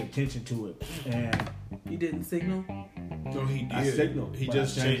even pay attention to it. And You didn't signal? No, he did. I signaled. He but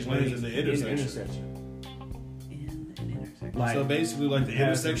just I changed lanes in the intersection. In an intersection. Like, So basically, like the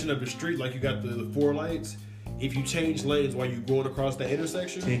intersection of the street, like you got the 4 lights. If you change lanes while you're going across that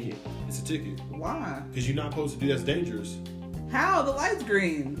intersection, ticket. it's a ticket. Why? Because you're not supposed to do that. That's dangerous. How? The light's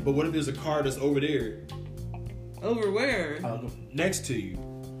green. But what if there's a car that's over there Over where? next to you?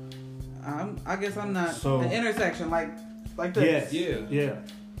 I guess I'm not. So- the intersection, like this. Yes. Yeah. Yeah.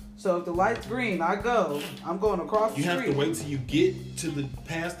 So if the light's green, I'm going across the You street. have to wait till you get to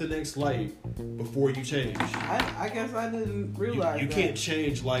past the next light before you change. I guess I didn't realize You that. can't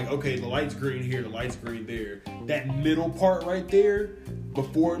change like, okay, the light's green here, the light's green there. That middle part right there,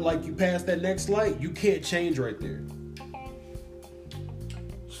 before like you pass that next light, you can't change right there.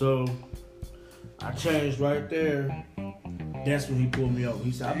 So I changed right there. That's when he pulled me over.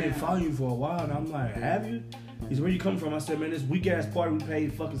 He said, I've been following you for a while. And I'm like, have you? He said, where you coming from? I said, man, this weak ass party we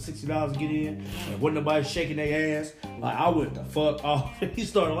paid fucking $60 to get in. And wasn't nobody shaking their ass. Like, I went the fuck off. He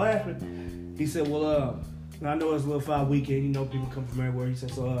started laughing. He said, well, I know it's a Lil 5 weekend. You know, people come from everywhere. He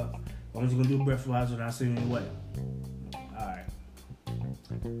said, so I'm just going to do a breathalyzer and I'll see you anyway. Alright.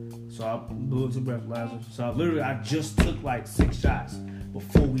 So I blew into breathalyzer. So I just took like 6 shots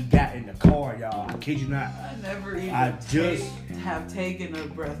before we got in the car, y'all. I kid you not. I never even have taken a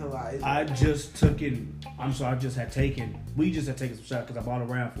breathalyzer. I just took it. I'm sorry, we just had taken some shots because I bought a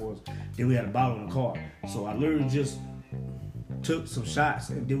round for us. Then we had a bottle in the car. So I literally just took some shots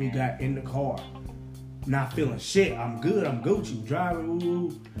and then we got in the car. Not feeling shit. I'm good. I'm Gucci. Driving.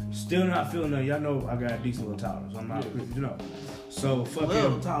 Ooh. Still not feeling nothing. Y'all know I got a decent little tolerance. I'm not, So fuck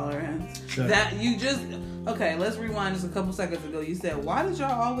little him. tolerance. Shut That you just okay. Let's rewind just a couple seconds ago. You said, "Why did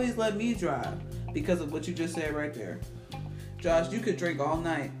y'all always let me drive?" Because of what you just said right there, Josh. You could drink all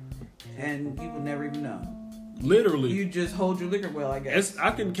night, and you would never even know. Literally, You just hold your liquor well, I guess. I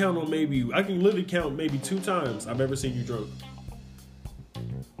can literally count maybe 2 times I've ever seen you drunk.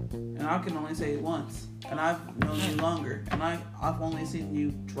 And I can only say it once, and I've known you longer, and I've only seen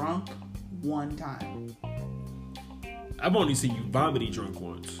you drunk 1 time. I've only seen you vomity drunk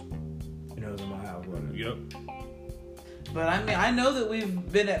once. And it was in my house, wasn't it? Yep. But I mean, I know that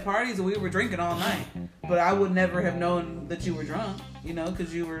we've been at parties and we were drinking all night, but I would never have known that you were drunk,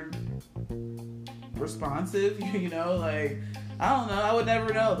 because you were responsive, like, I don't know. I would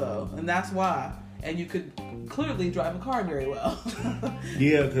never know, though, and that's why. And you could clearly drive a car very well.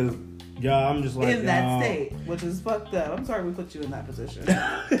 Yeah, because, y'all, I'm just like, in that state, which is fucked up. I'm sorry we put you in that position.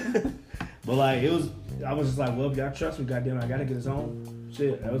 But, like, I was just like, well, if y'all trust me, goddamn, I gotta get us home.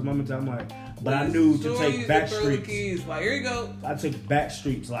 Shit, that was my mentality. I'm like, but I knew to take back streets. Like, here you go. I took back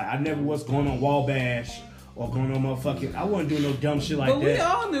streets. Like, I never was going on Wabash or going on motherfucking. I wasn't doing no dumb shit like that. But we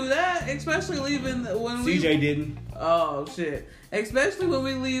all knew that, especially leaving when CJ didn't. Oh shit! Especially when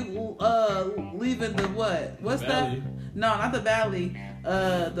we leaving the what? What's that? No, not the Valley.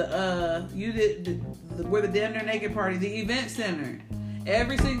 Where the Damn Near Naked party, the event center.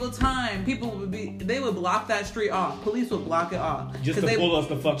 Every single time, they would block that street off. Police would block it off Just to pull us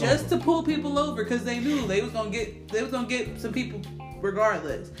the fuck over. Just to pull people over because they knew they was gonna get some people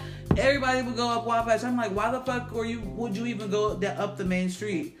regardless. Everybody would go up Wabash. I'm like, why the fuck would you even go up the main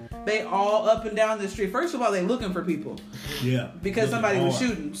street? They all up and down the street. First of all, they looking for people. Yeah. Because somebody was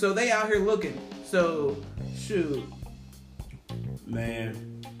shooting, so they out here looking. So shoot, man.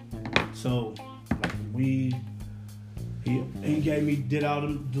 So like he did all the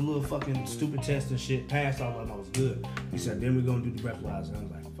little fucking stupid tests and shit. Passed all of them. I was good. He said, then we're gonna do the breathalyzer. I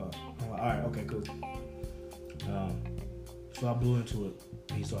was like, fuck. I'm like, all right, okay, cool. So I blew into it.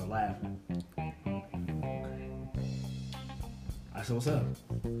 He started laughing. I said, what's up?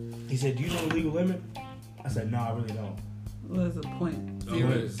 He said, do you know the legal limit? I said, no, I really don't. What is it?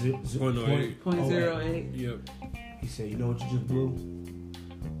 .08. 0.08. Yep. He said, you know what you just blew?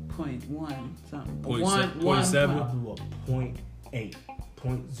 0.1 something. 0.7. I blew a 0.8.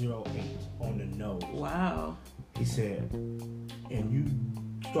 0.08 on the nose. Wow. He said, and you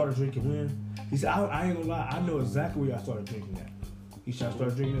started drinking when? He said, I ain't gonna lie, I know exactly where I started drinking at. He said, I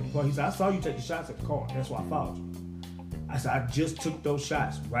started drinking at the car. He said, I saw you take the shots at the car. That's why I followed you. I said, I just took those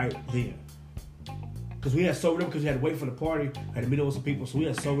shots right then. Because we had sobered up because we had to wait for the party. Had to meet up with some people. So we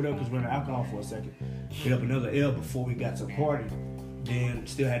had sobered up because we ran out of alcohol for a second. Hit up another L before we got to the party. Then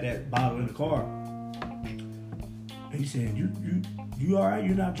still had that bottle in the car. And he said, you all right?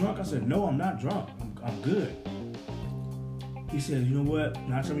 You're not drunk? I said, no, I'm not drunk. I'm good. He said, you know what?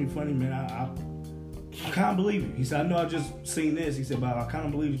 Not trying to be funny, man. I can't believe it. He said, I know I just seen this. He said, but I kind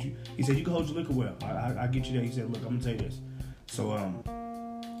of believe that you. He said, you can hold your liquor well. I get you there. He said, look, I'm gonna tell you this. So I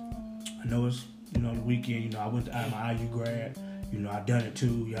know it's the weekend. I went to my IU grad. I done it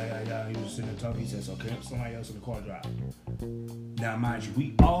too. Yeah. He was sitting there talking. He said, so can somebody else in the car drive? Now, mind you,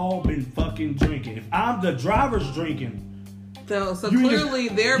 we all been fucking drinking. If I'm the driver's drinking, so clearly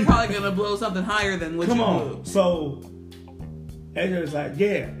they're probably gonna blow something higher than what you blew. Come on. So AJ was like,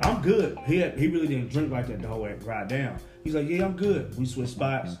 yeah, I'm good. He really didn't drink like that the whole ride down. He's like, yeah, I'm good. We switched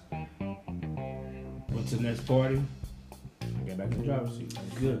spots. Went to the next party. I got back in the driver's seat. I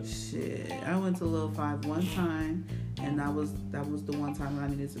was good. Shit. I went to Lil 5 one time, and that was the one time I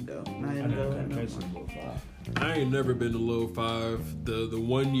needed to go. And I didn't go no more. I ain't never been to Lil 5. The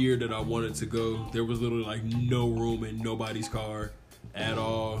 1 year that I wanted to go, there was literally like no room in nobody's car at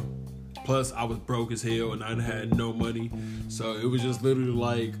all. Plus, I was broke as hell and I had no money, so it was just literally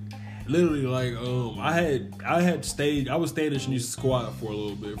like I was staying in Shanice's squad for a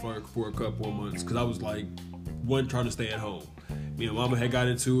little bit for a couple of months because I was like wasn't trying to stay at home. Me and Mama had got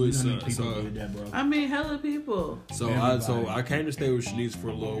into it, I mean, hella people. So I came to stay with Shanice for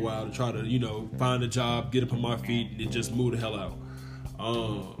a little while to try to find a job, get up on my feet, and just move the hell out.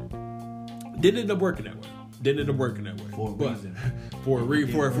 Didn't end up working that way. For a reason. For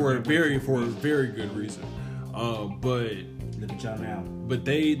a very good reason. But look at y'all now. But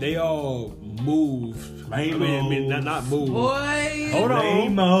they all moved. Not moved. Boy, hold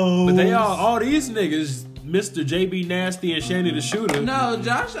on. But they all these niggas, Mr. JB Nasty and Shanny the Shooter. No,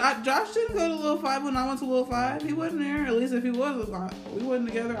 Josh didn't go to Lil 5 when I went to Lil 5. He wasn't there. At least if he was, we wasn't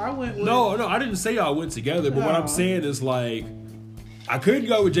together. I went with. No, I didn't say y'all went together. But what I'm saying is like, I couldn't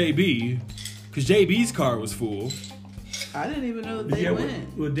go with JB. Because JB's car was full. I didn't even know that they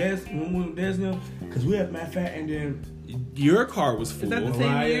went. With Des now, because we had matter of fact, and then your car was full. Is that the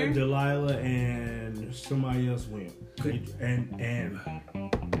same year? Delilah and somebody else went. And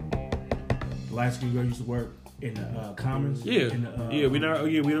the light skin girl used to work in the Commons. Yeah. We ain't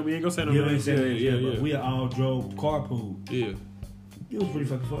gonna say no names. Yeah. We all drove carpool. Yeah. It was pretty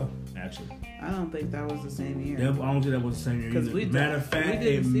fucking fun, actually. I don't think that was the same year. I don't think that was the same year either. Matter of fact,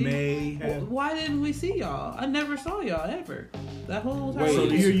 it may have. Why didn't we see y'all? I never saw y'all ever. That whole time. Wait, so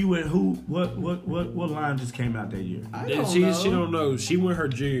the year you went, what line just came out that year? I don't know. She don't know. She went her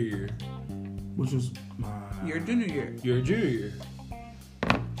junior year. Which was your junior year. Your junior year.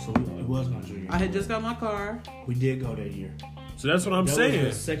 So it was my junior year. I had just got my car. We did go that year. So that's what I'm saying.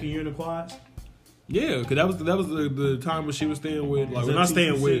 Was the second year in the quads? Yeah, because that was the time when she was staying with, like, when I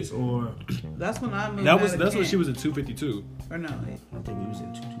staying with, or that's when I moved. That's when she was in 252. Or no, I think we was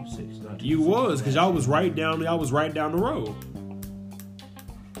in 226. You was, because y'all was right down the road.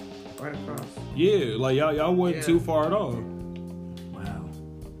 Right across. Yeah, like y'all wasn't too far at all. Wow.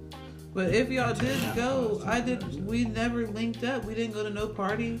 But if y'all did go, we never linked up. We didn't go to no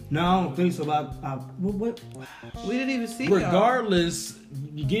party. No, I don't think so. What? We didn't even see Regardless,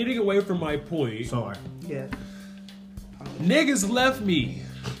 getting away from my point. Sorry. Yeah. Niggas left me.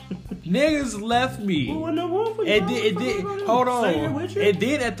 Niggas left me. Well, no room for you. It did. Hold on. It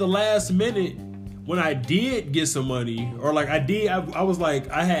did at the last minute when I did get some money, or like I was like,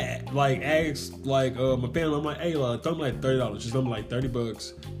 I had like asked like my family, I'm like, hey, throw me like $30, just throw me like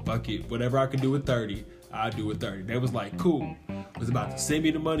 $30. Fuck it, whatever I can do with 30, I'll do with 30. They was like, cool. Was about to send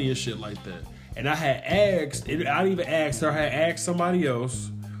me the money and shit like that. And I had asked, I didn't even ask her, I had asked somebody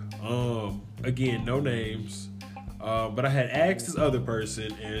else. Again, no names. But I had asked this other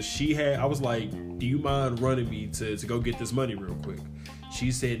person, and I was like, do you mind running me to go get this money real quick?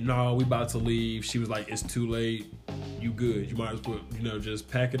 She said, no, we about to leave. She was like, it's too late. You good. You might as well,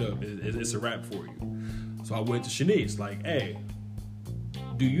 just pack it up. It's a wrap for you. So I went to Shanice, like, hey,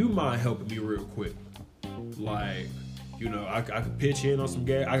 do you mind helping me real quick? Like, I could pitch in on some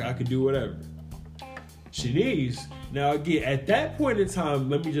gas. I could do whatever. Shanice, now again, at that point in time,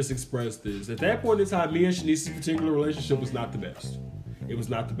 let me just express this. At that point in time, me and Shanice's particular relationship was not the best. It was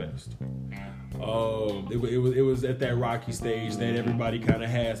not the best. It was at that rocky stage that everybody kind of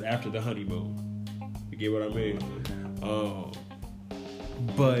has after the honeymoon. You get what I mean?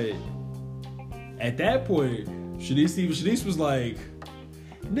 But at that point, Shanice was like,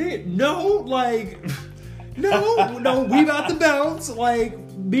 no, we about to bounce. Like,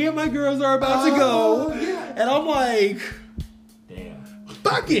 me and my girls are about to go. Yeah. And I'm like, damn.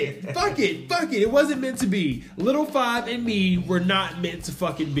 Fuck it. It wasn't meant to be. Little Five and me were not meant to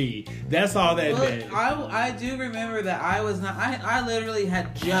fucking be. That's all that meant. I do remember that I was not. I literally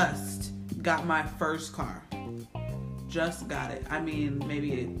had just got my first car. Just got it. I mean,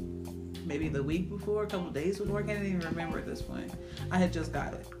 maybe the week before, a couple days before. I can't even remember at this point. I had just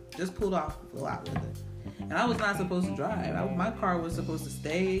got it. Just pulled off a lot with it. And I was not supposed to drive. My car was supposed to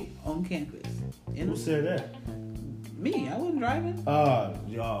stay on campus. Who said that? Me. I wasn't driving.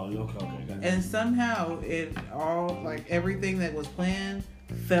 Okay. And somehow it all, like, everything that was planned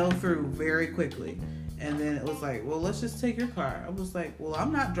fell through very quickly. And then it was like, well, let's just take your car. I was like, well,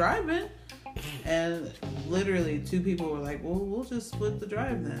 I'm not driving. And literally 2 people were like, well, we'll just split the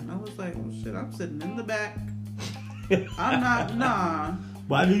drive then. I was like, well, shit, I'm sitting in the back. I'm not, nah.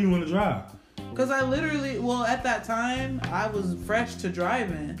 Why do you want to drive? Because I literally, at that time, I was fresh to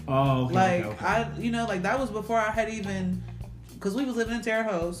driving. Oh, okay. Okay. That was before I had even, because we was living in Terre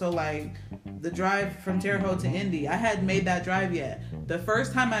Haute, so, like, the drive from Terre Haute to Indy, I hadn't made that drive yet. The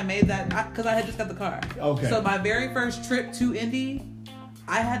first time I made that, because I had just got the car. Okay. So my very first trip to Indy,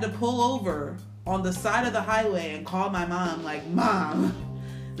 I had to pull over on the side of the highway and call my mom, like, Mom,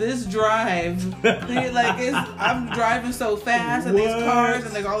 this drive, I'm driving so fast in these cars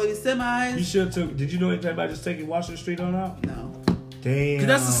and all these semis. You should have did you know anything about just taking Washington Street on out? No. Damn.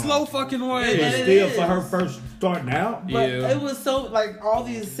 That's a slow fucking way. But still for her first starting out. But it was so, like, all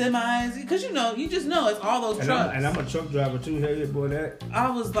these semis, because you just know it's all those trucks. I'm a truck driver too. Hey, boy, that. I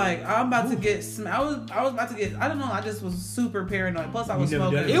was like, I'm about to get. I was about to get. I don't know. I just was super paranoid. Plus, I was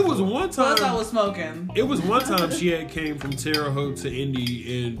smoking. It was one time. Plus, I was smoking. It was one time she had came from Terre Haute to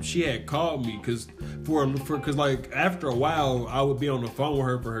Indy, and she had called me because like after a while I would be on the phone with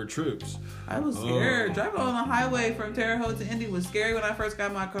her for her trips. I was scared. Driving on the highway from Terre Haute to Indy was scary when I first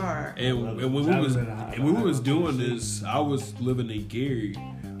got my car. And when we was doing this, I was living in Gary.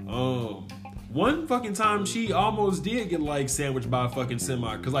 One fucking time she almost did get like sandwiched by a fucking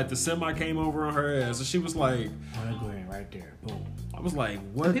semi because like the semi came over on her ass and she was like, $100 right there, boom. I was like,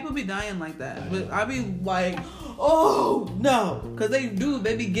 what? And people be dying like that, but I be like, oh no, because they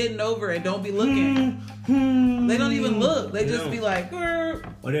be getting over and don't be looking. They don't even look. They just be like, or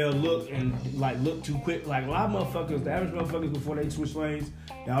they'll look and like look too quick. Like a lot of motherfuckers, the average motherfuckers before they switch lanes,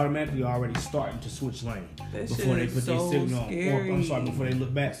 they automatically already starting to switch lane before they put their signal on. Or I'm sorry, before they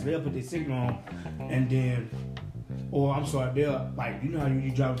look back, so they'll put their signal on, and then. Or I'm sorry, they'll like, you know how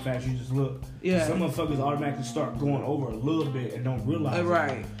you driving fast, you just look. Yeah. Some motherfuckers automatically start going over a little bit and don't realize it.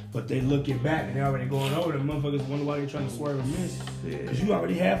 Right. But they looking back and they already going over. The motherfuckers wonder why they trying to swerve and miss. Because you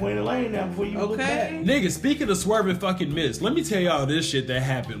already halfway in the lane now before you look back. Nigga, speaking of swerve and fucking miss, let me tell y'all this shit that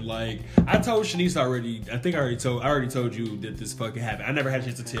happened. Like, I told Shanice already. I think I already told you that this fucking happened. I never had a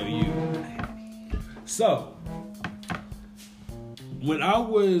chance to tell you. So, when I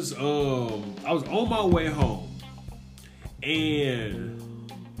was on my way home. And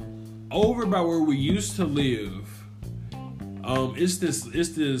over by where we used to live, it's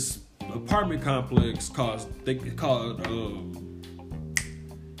this apartment complex called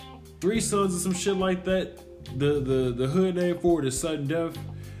Three Sons or some shit like that. The hood name for it is Sudden Death.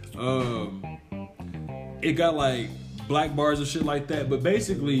 It got like black bars and shit like that. But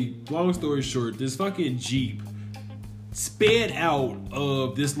basically, long story short, this fucking Jeep sped out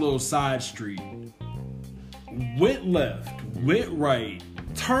of this little side street. Went left, went right,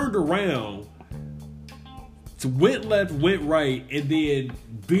 turned around, went left, went right, and then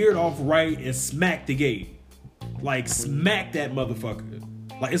veered off right and smacked the gate. Like, smacked that motherfucker.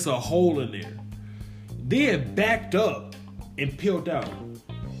 Like, it's a hole in there. Then backed up and peeled out.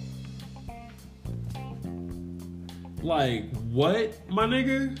 Like, what, my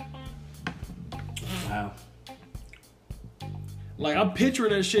nigga? Wow. Like, I'm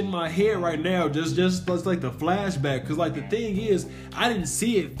picturing that shit in my head right now, just like the flashback. Because, like, the thing is, I didn't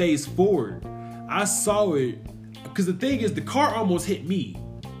see it face forward. I saw it, because the thing is, the car almost hit me.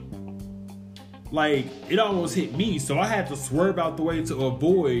 Like, it almost hit me, so I had to swerve out the way to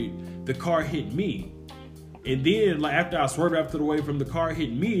avoid the car hitting me. And then, like, after I swerved out the way from the car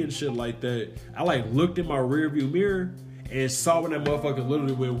hitting me and shit like that, I, like, looked in my rearview mirror and saw when that motherfucker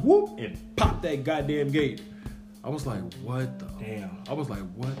literally went whoop and popped that goddamn gate. I was like, what the? Damn. I was like,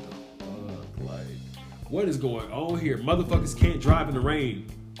 what the fuck? Like, what is going on here? Motherfuckers can't drive in the rain.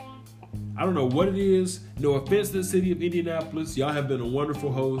 I don't know what it is. No offense to the city of Indianapolis. Y'all have been a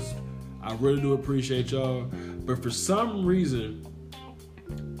wonderful host. I really do appreciate y'all. But for some reason,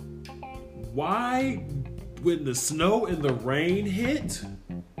 why, when the snow and the rain hit,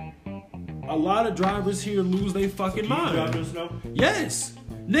 a lot of drivers here lose their fucking mind. You drive in the snow? Yes.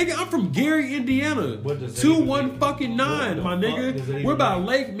 Nigga, I'm from Gary, Indiana. What does that 21-9, my nigga. We're by mean?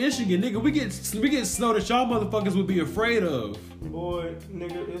 Lake Michigan, nigga. We get snow that y'all motherfuckers would be afraid of. Boy,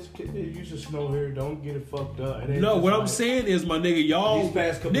 nigga, it used to snow here. Don't get it fucked up. No, what I'm saying is, my nigga, y'all, These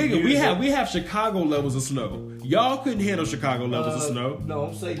past couple nigga, years, we have Chicago levels of snow. Y'all couldn't handle Chicago levels of snow. No,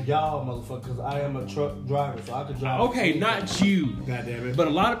 I'm saying y'all, motherfucker, because I am a truck driver, so I could drive. Okay, not you. God damn it. But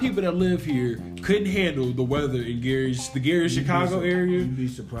a lot of people that live here couldn't handle the weather in the Gary, Chicago area. You'd be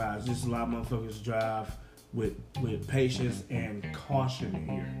surprised. Just a lot of motherfuckers drive with patience and caution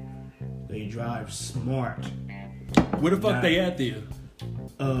here. They drive smart. Where the fuck they at there?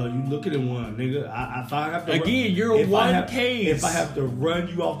 You looking at one, nigga. If I have to again, you're one case. If I have to run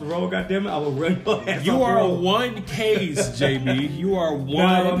you off the road, goddammit, I will run your ass You off are the road. one case, JB. You are one.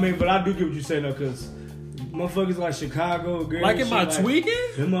 No, I mean, but I do get what you're saying though, because motherfuckers like Chicago, Gary, Like, am I tweaking?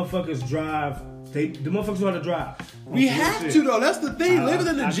 Them motherfuckers drive. The motherfuckers know how to drive. We have to though. That's the thing. Living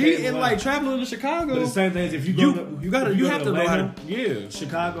in the I G can't and lie. like traveling to Chicago. But the same thing is if you have to know how to. Yeah.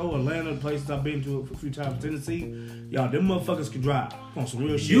 Chicago, Atlanta, places I've been to a few times, Tennessee, y'all, them motherfuckers can drive on some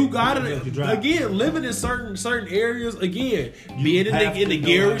real shit. You gotta drive. again living in certain areas. Again, being in the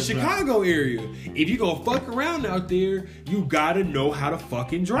Gary, Chicago area. If you gonna fuck around out there, you gotta know how to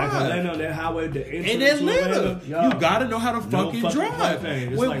fucking drive. Like Atlanta, that highway, in Atlanta, you gotta know how to fucking drive.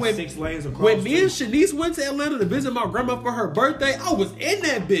 It's like 6 lanes across. When me and Shanice went to Atlanta to visit my grandma for her birthday, I was in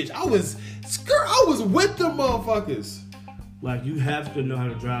that bitch. I was with them motherfuckers. Like, you have to know how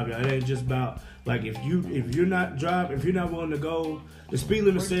to drive, y'all. It ain't just about like if you're not willing to go. The speed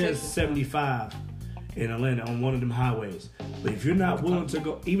limit says 75 in Atlanta on one of them highways. But if you're not willing to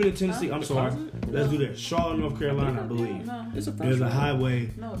go, even in Tennessee, I'm sorry, let's do that. Charlotte, North Carolina, I believe. There's a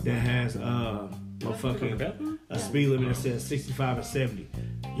highway that has a speed limit that says 65 or 70.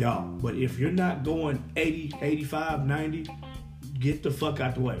 Y'all, but if you're not going 80, 85, 90, get the fuck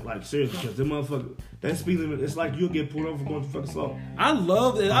out the way. Like, seriously, because the motherfucker, that speed limit, it's like you'll get pulled over for going too fucking slow. I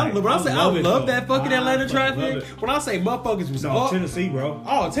love it. I love that fucking Atlanta traffic. When I say motherfuckers was up. Tennessee, bro.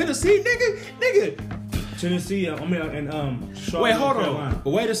 Oh, Tennessee, nigga. Tennessee, Charlotte, wait, hold Carolina. on.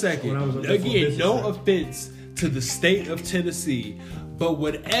 But wait a second. Again, no offense to the state of Tennessee, but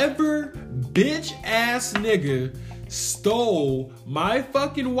whatever bitch ass nigga stole my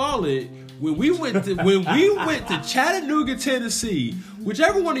fucking wallet when we went to Chattanooga, Tennessee,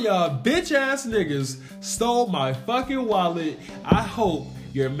 whichever one of y'all bitch ass niggas stole my fucking wallet, I hope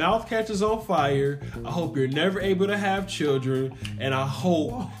your mouth catches on fire. I hope you're never able to have children, and I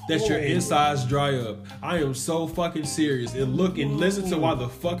hope that your insides dry up. I am so fucking serious. And look and listen to why the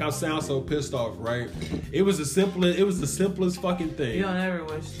fuck I sound so pissed off, right? It was the simplest fucking thing. You don't ever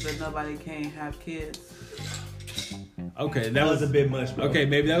wish that nobody can't have kids. Okay, that was a bit much, bro. Okay,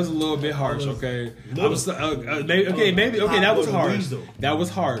 maybe that was a little bit harsh. Okay, that was harsh. That was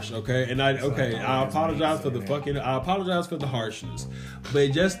harsh. Okay, and I apologize for the harshness.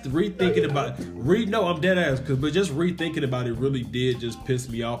 But just rethinking about I'm dead ass. But just rethinking about it really did just piss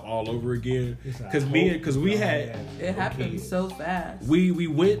me off all over again. Because we had it happened so fast. We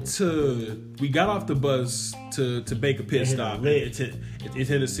got off the bus to make a pit stop in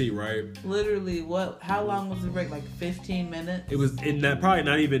Tennessee, right? Literally, how long was the break? Like 15 minutes? It was in that, probably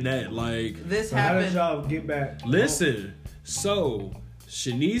not even that. Like, this so happened. How did y'all get back? Listen, so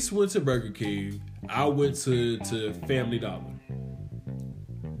Shanice went to Burger King. I went to Family Dollar.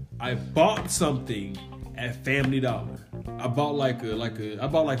 I bought something at Family Dollar. I bought I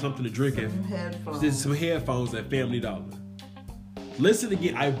bought something to drink some headphones at Family Dollar. Listen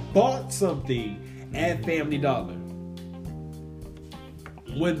again, I bought something at Family Dollar.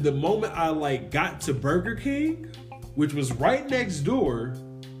 When the moment I got to Burger King, which was right next door,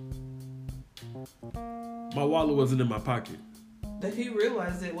 my wallet wasn't in my pocket. That he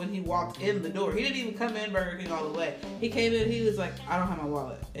realized it when he walked in the door. He didn't even come in Burger King all the way. He came in, he was like, I don't have my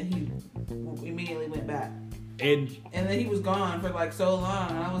wallet. And he immediately went back. And then he was gone for so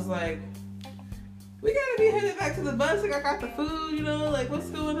long. And I was like, we gotta be headed back to the bus. I got the food, what's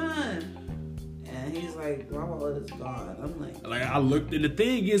going on? And he's like, my wallet is gone. I'm like I looked, and the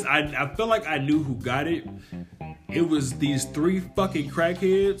thing is, I feel like I knew who got it. It was these 3 fucking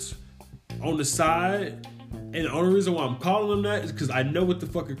crackheads on the side. And the only reason why I'm calling them that is because I know what the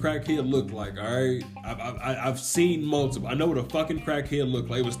fucking crackhead looked like, alright? I've seen multiple. I know what a fucking crackhead looked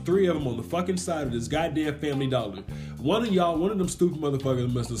like. It was 3 of them on the fucking side of this goddamn Family Dollar. One of them stupid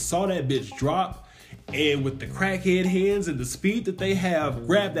motherfuckers must have saw that bitch drop, and with the crackhead hands and the speed that they have,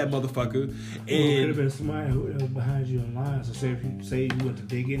 grabbed that motherfucker. And it could have been somebody who was behind you in line. So say you went to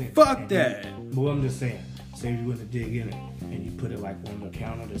dig in it. Fuck that. Well, I'm just saying. Say you went to dig in it and you put it on the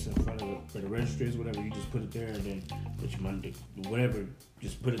counter that's in front of where the register is, whatever. You just put it there and then put your money, whatever.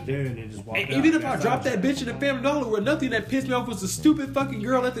 Just put it there and then just walk out. Even if I dropped that bitch in the Family Dollar, where nothing that pissed me off was the stupid fucking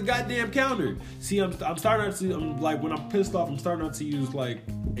girl at the goddamn counter. See, I'm starting not to. I'm when I'm pissed off, I'm starting not to use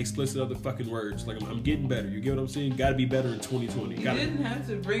explicit other fucking words. I'm getting better. You get what I'm saying? Got to be better in 2020. You didn't have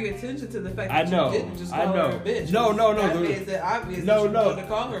to bring attention to the fact that I know. You didn't just call her a bitch. No. That made it obvious that you wanted to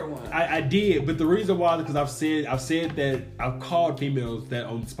call her one. I did, but the reason why is because I've said that I've called females that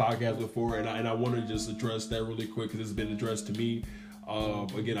on this podcast before, and I want to just address that really quick because it's been addressed to me.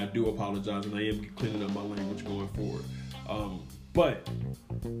 Again, I do apologize, and I am cleaning up my language going forward. But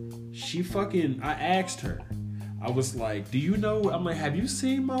I asked her. I was like, do you know? I'm like, have you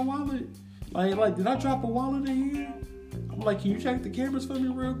seen my wallet? Like, did I drop a wallet in here? I'm like, can you check the cameras for me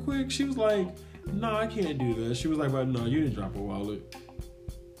real quick? She was like, no, I can't do that. She was like, well, no, you didn't drop a wallet.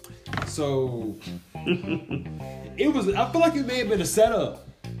 So, I feel like it may have been a setup.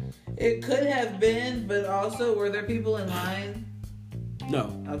 It could have been, but also, were there people in line?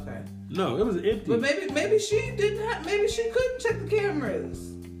 No. Okay. No, it was empty. But maybe she didn't have. Maybe she couldn't check the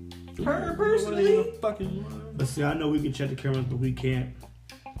cameras. Her personally. But see, I know we can check the cameras, but we can't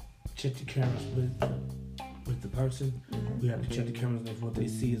check the cameras with the person. Mm-hmm. We have to check the cameras, and if what they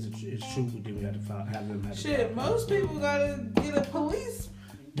see is true, then we have to have them. Shit, most people gotta get a police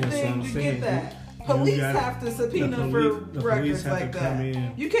thing to saying. Get that. Police have to subpoena for records like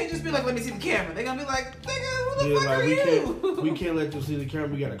that. You can't just be like, let me see the camera. They're gonna be like, nigga, who the fuck are you? We can't let them see the camera.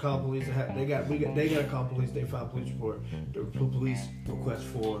 We gotta call police. They gotta call police. They file a police report. The police request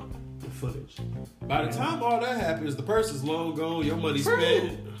for the footage. By the time all that happens, the purse is long gone. Your money's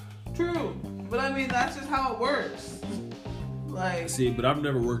spent. True, but I mean that's just how it works. But I've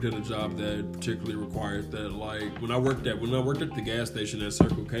never worked at a job that particularly required that. When I worked at the gas station at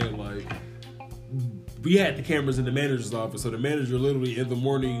Circle K, we had the cameras in the manager's office, so the manager literally in the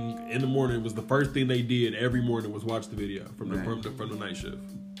morning was the first thing they did every morning was watch the video from the night shift,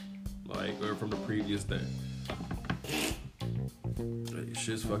 or from the previous day.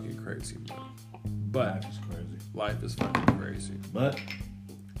 Shit's fucking crazy, man. But life is crazy. Life is fucking crazy. But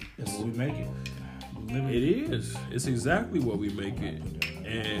it's what we make it. It is. It's exactly what we make it,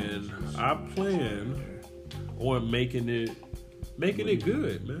 and I plan on making it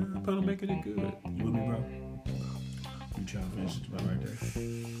good, man. I plan on making it good. You with me, bro? You trying to finish it about right there?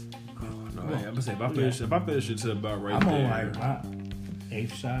 No, I'm gonna say if I finish it to about right I'm there. I'm on my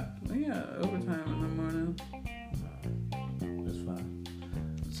 8th shot. Yeah, overtime in the morning. No, that's fine.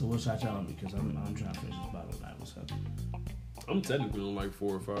 So what shot y'all on? Because I'm trying to finish this bottle tonight. What's up? I'm technically on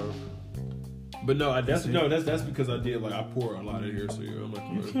 4 or 5. But no, that's because I did I pour a lot in here, so I'm like.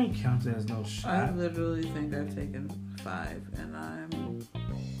 You can't count that as no shot. I literally think I've taken 5, and I'm.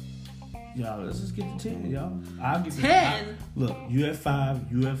 Y'all, let's just get to 10, y'all. I'll get 10. Look, you at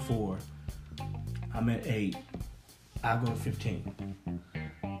 5, you at 4. I'm at 8. I'll go to 15.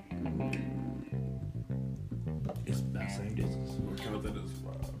 It's about the same distance. What count that as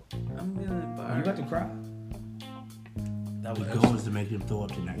 5? I'm gonna bar. You got to cry. That was goal is to make him throw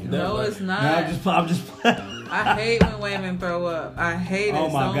up tonight. No, it's not. No, I'm just. I hate when women throw up. I hate it so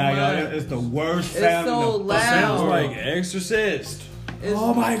much. Oh my god, y'all! It's the worst sound. It's so loud. It sounds like Exorcist.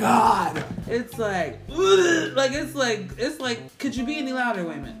 Oh my god! It's it's like. Could you be any louder,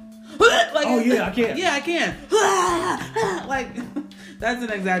 women? I can. Yeah, I can. That's an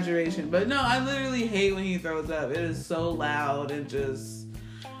exaggeration, but no, I literally hate when he throws up. It is so loud and just.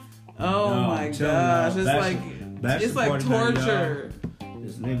 Oh my gosh! It's It's like torture.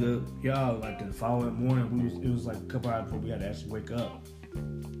 This nigga, y'all, like the following morning, it was like a couple hours before we had to actually wake up.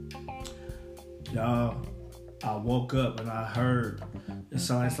 Y'all, I woke up and I heard it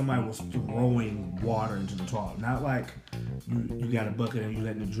sounded like somebody was throwing water into the toilet. Not like you got a bucket and you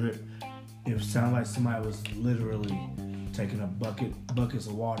letting it drip. It sounded like somebody was literally taking buckets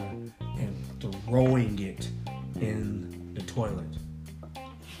of water and throwing it in the toilet.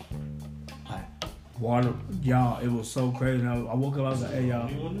 Like water, y'all, it was so crazy. I woke up, I was like, hey y'all,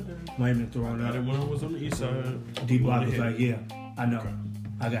 Wayman throwing up. When I was on the east side, D-Block was like, yeah, I know. Okay.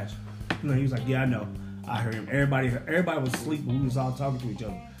 I got you. No, he was like, yeah, I know. I heard him. Everybody was asleep, but we was all talking to each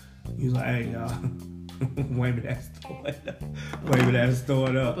other. He was like, hey, y'all, Wayman ass throwing up. Wayman ass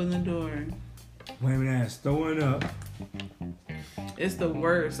throwing up. Open the door. Wayman ass throwing up. It's the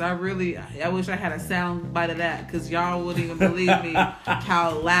worst. I wish I had a sound bite of that, because y'all wouldn't even believe me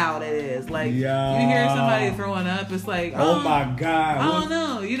how loud it is. Like, you hear somebody throwing up, it's like, oh my God. I don't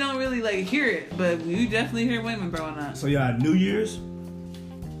know. You don't really like hear it, but you definitely hear women throwing up. So yeah, New Year's,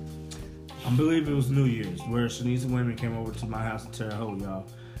 I believe it was New Year's, where Shanice and Wayman came over to my house in Terre Haute, y'all.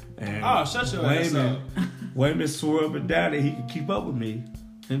 And shut your ass up. Wayman swore up and down that he could keep up with me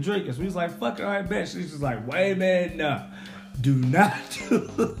and drink us. We was like, fuck it, all right, bet. She's just like, Wayman, nah. Do not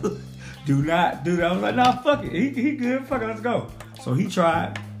do that. I was like, nah, fuck it. He good. Fuck it, let's go. So he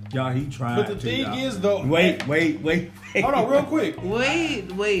tried. Y'all, he tried. But the thing is, though... Wait. Hold on, real quick. Wait.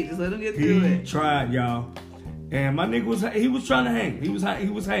 Just let him get through it. He tried, y'all. And my nigga was trying to hang. He was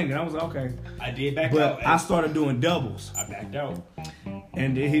hanging. I was like, okay. I did back but out. But I started doing doubles. I backed out.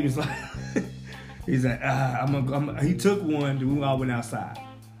 And then he was like... he's like, he took one, then we all went outside.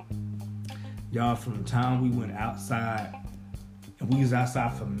 Y'all, from the time we went outside... And we was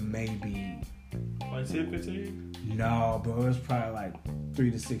outside for maybe... Like 10, 15? No, bro. It was probably like 3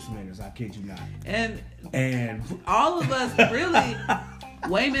 to 6 minutes. I kid you not. And all of us really...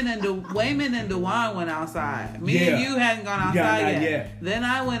 Wayman and DeJuan went outside. Me and you hadn't gone outside yet. Then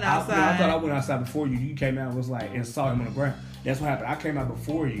I went outside. I thought I went outside before you. You came out and was like... And saw him on the ground. That's what happened. I came out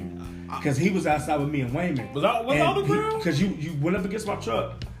before you. Because he was outside with me and Wayman. Was I on the ground? Because you went up against my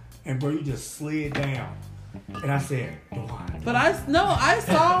truck. And bro, you just slid down. And I said, DeJuan. But I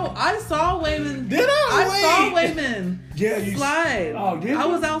saw Wayman. Did I saw Wayman. Yeah, you slide. Oh, did you? I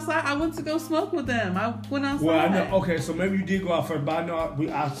was outside. I went to go smoke with them. I went outside. Well, I know. Okay, so maybe you did go out first, but I know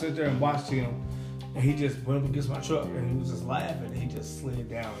I sit there and watched him, and he just went up against my truck, and he was just laughing, and he just slid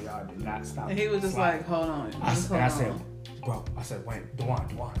down. Y'all did not stop. And he was just like, "Hold on." I said, "Wait,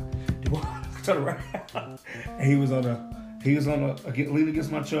 DeJuan." I turned around, and he was on leaning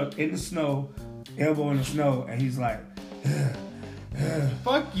against my truck in the snow. Elbow in the snow, and he's like,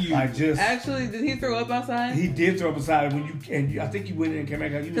 fuck you. Actually, did he throw up outside? He did throw up outside. I think you went in and came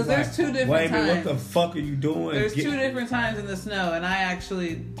back out. Because there's two different times. What the fuck are you doing? There's two different times in the snow, and I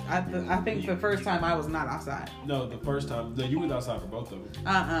think the first time I was not outside. No, the first time you were outside for both of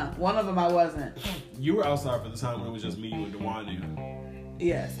them. One of them I wasn't. You were outside for the time when it was just me, you, and DeJuan.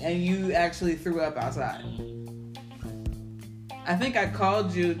 Yes, and you actually threw up outside. I think I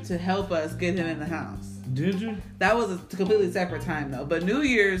called you to help us get him in the house. Did you? That was a completely separate time, though. But New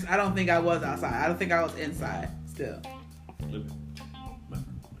Year's, I don't think I was outside. I don't think I was inside still.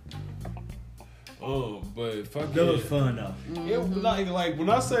 Oh, but fuck that was fun, though. It was like when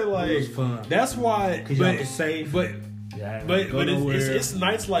I say like... It was fun. That's why... Because y'all was safe. But it's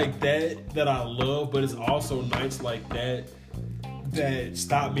nights like that I love, but it's also nights like that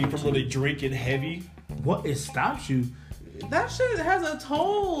stop me from really drinking heavy. What? It stops you? That shit has a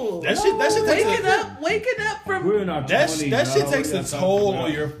toll. That shit waking up from we're in our 20s, that shit takes a toll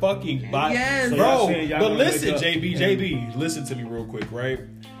on your fucking body. Yes. Bro, but listen, JB, listen to me real quick, right?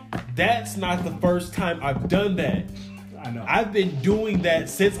 That's not the first time I've done that. I know. I've been doing that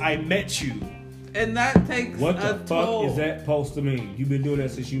since I met you. And that takes what a the toll. fuck is that supposed to mean? You've been doing that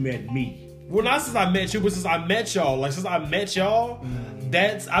since you met me. Well, not since I met you, but since I met y'all. Like, since I met y'all,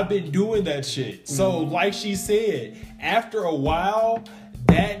 I've been doing that shit. So, like she said, after a while,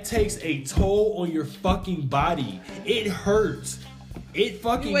 that takes a toll on your fucking body. It hurts. It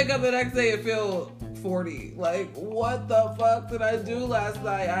fucking... You wake up the next day and feel 40. Like, what the fuck did I do last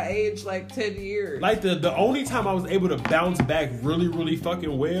night? I aged like 10 years. Like, the only time I was able to bounce back really, really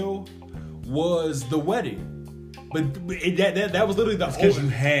fucking well was the wedding. But that was literally the... Because you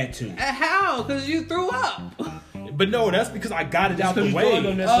had to. How? Because you threw up. But no, that's because I got it out the way.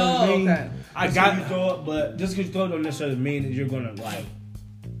 Okay. I got you throw up, but just because you throw it don't necessarily mean that you're gonna like,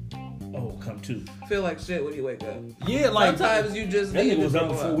 come to. Feel like shit when you wake up. Yeah, like sometimes you just that need to was throw up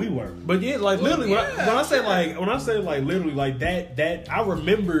before up. we were. But yeah, like literally, when I say literally like that, I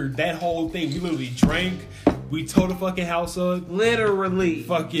remember that whole thing. We literally drank, We tore the fucking house up. Literally.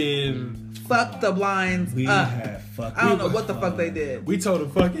 Fucking. Fuck the blinds up. I don't know what the fuck they did. We tore the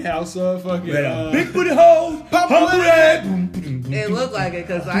fucking house up. Fucking. Big booty hoes. Pop that. It looked like it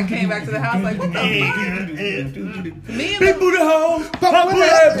because I came back to the house like, what the fuck? Big booty hoes. Pop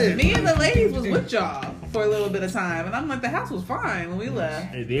that. Me and the ladies was with y'all for a little bit of time, and I'm like, the house was fine when we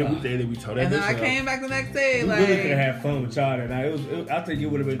left. And then we tore that. And then I up. came back the next day. We like, really could have had fun with y'all tonight. I think it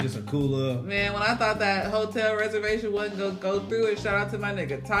would have been just a cool Man, when I thought that hotel reservation wasn't gonna go through, and shout out to my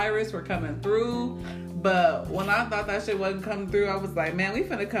nigga Tyrus for coming through. But when I thought that shit wasn't coming through, I was like, man, we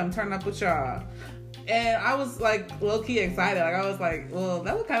finna come turn up with y'all. And I was like low key excited. Like I was like, well,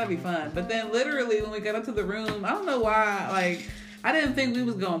 that would kind of be fun. But then literally when we got up to the room, I don't know why, like I didn't think we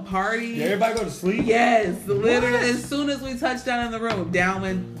was gonna party. Yeah, everybody go to sleep? Yes, literally as soon as we touched down in the room, down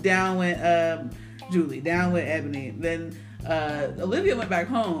went Julie, down went Ebony. Then Olivia went back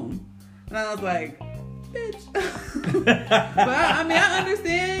home. And I was like, bitch. But I mean, I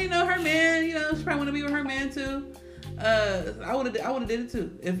understand, you know, her man, you know, she probably want to be with her man too. I would have did it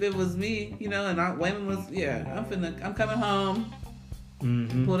too if it was me, you know. And Wayman was, I'm coming home.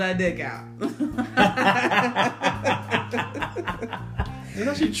 Mm-hmm. Pull that dick out. And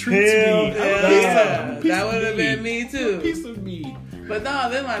how she treats me. That would have been me too. A piece of me. But no,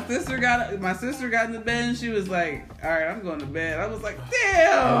 then my sister got in the bed and she was like, all right, I'm going to bed. I was like,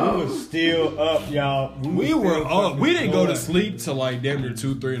 damn. We were still up, y'all. We were up. We didn't go to sleep till like damn near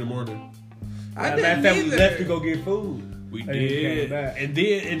 2-3 in the morning. I didn't either. We left to go get food. We did. And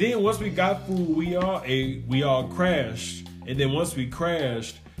then once we got food, we all crashed. And then once we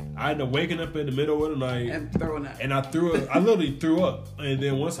crashed, I ended up waking up in the middle of the night and throwing up. And I literally threw up. And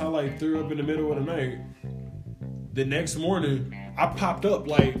then once I like threw up in the middle of the night, the next morning I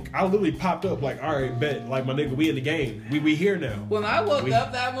literally popped up like, all right, bet, like my nigga, we in the game. We here now. When I woke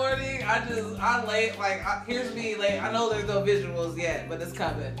up that morning, I laid like, here's me lay. I know there's no visuals yet, but it's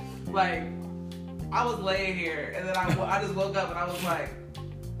coming. Like, I was laying here, and then I just woke up and I was like,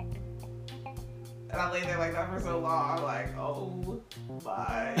 and I lay there like that for so long. I'm like, oh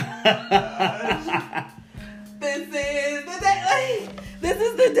my gosh. This is the day. This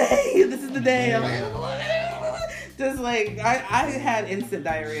is the day. This is the day. I'm like, just like I had instant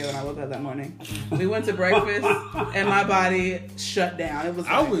diarrhea when I woke up that morning. We went to breakfast and my body shut down. It was.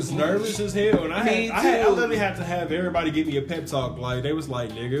 I was nervous as hell, and I literally had to have everybody give me a pep talk. Like they was like,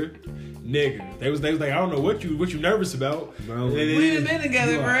 nigga. They was like, I don't know what you nervous about. Bro, we've been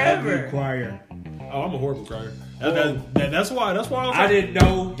together forever. Oh, I'm a horrible crier. That's why I didn't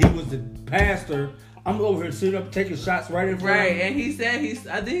know he was the pastor. I'm over here sitting up taking shots right in front of him. Right, and he said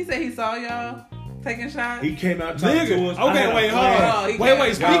did he say he saw y'all taking shots? He came out talking to us. Okay, wait, hold on.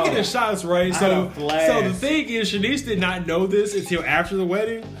 Wait. Speaking of shots, right? So the thing is, Shanice did not know this until after the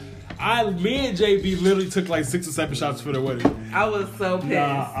wedding. Me and JB literally took like 6 or 7 shots for the wedding. I was so pissed.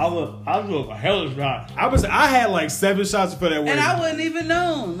 I was doing a hell of a shot. I had like 7 shots for that wedding. And I wouldn't even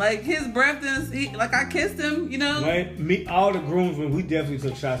known. Like his breath didn't, like I kissed him, you know. Right? All the groomsmen, we definitely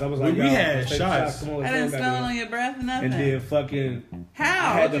took shots. I was like, we had shots. I didn't smell it on your breath or nothing. And then fucking.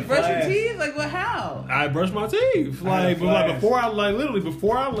 How? Did you brush your teeth? Like what? How? I brushed my teeth. Like before I left.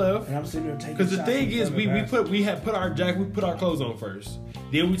 And I'm sitting there taking. Because the thing is, we put our clothes on first.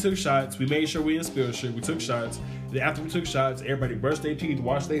 Then we took shots. We made sure we didn't spill shit. We took shots. Then after we took shots, everybody brushed their teeth,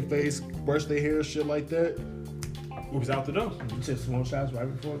 washed their face, brushed their hair, shit like that. We was out the door. We took small shots right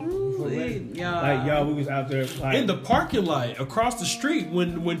before wedding. Y'all. We was out there like, in the parking lot across the street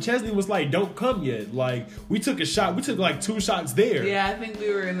when Chesney was like, "Don't come yet." Like we took a shot. We took like 2 shots there. Yeah, I think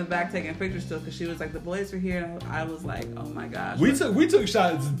we were in the back taking pictures still because she was like, "The boys are here," and I was like, "Oh my gosh." We took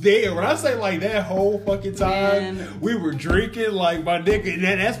shots there. When I say like that whole fucking time, we were drinking like my nigga, and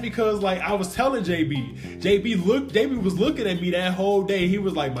that's because like I was telling JB was looking at me that whole day. He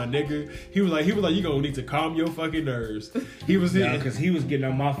was like, my nigga. He was like, you gonna need to calm your fucking nerves. He was because he was getting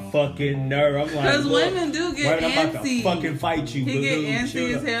on my fucking nerve. I'm like, because women do get antsy. I'm about to fucking fight you. He get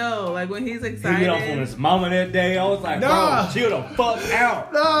antsy as hell. Like when he's excited. He get off on his mama that day. I was like, bro, chill the fuck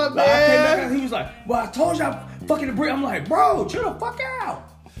out. Nah, man. I came back and he was like, well, I told y'all fucking to bring. I'm like, bro, chill the fuck out.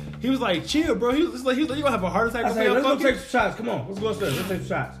 He was like, chill, bro. He was like, you gonna have a heart attack. I said, let's go take some shots. Come on, let's go upstairs. Let's take some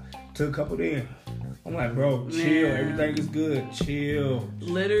shots. Took a couple in. I'm like, bro, chill. Man. Everything is good. Chill.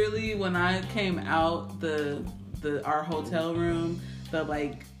 Literally, when I came out our hotel room, the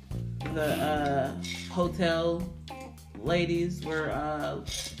hotel ladies were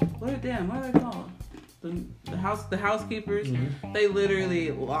what are they called? The housekeepers. Mm-hmm. They literally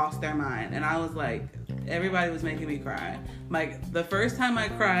lost their mind, and I was like, everybody was making me cry. Like the first time I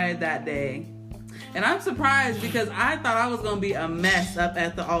cried that day, And I'm surprised because I thought I was going to be a mess up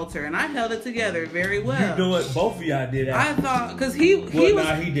at the altar. And I held it together very well. You know what? Both of y'all did. I thought, because he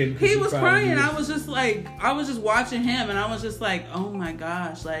didn't. He was crying. I was just watching him and I was just like, oh my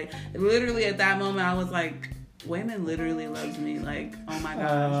gosh. Like, literally at that moment, I was like, Wayman literally loves me. Like, oh my gosh.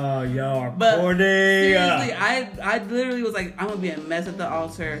 Oh, y'all are corny. Seriously, I literally was like, I'm gonna be a mess at the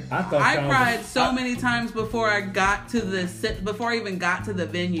altar. I cried so many times before I even got to the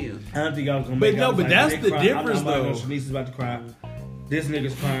venue. I don't think I was gonna make it. But that's the difference, though. Shanice is about to cry. This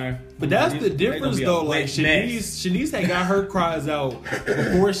nigga's crying. But that's the difference, though. Like, Shanice had got her cries out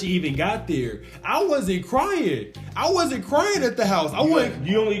before she even got there. I wasn't crying. I wasn't crying at the house.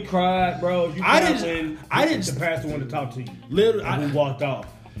 You only cried, bro. I didn't. The pastor wanted to talk to you. Literally, we walked off.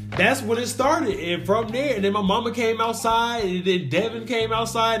 That's when it started, and from there, and then my mama came outside, and then Devin came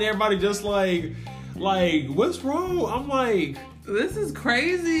outside, and everybody just like, what's wrong? I'm like, this is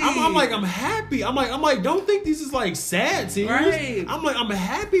crazy. I'm like, I'm happy. I'm like, don't think this is like sad tears. Right. I'm like, I'm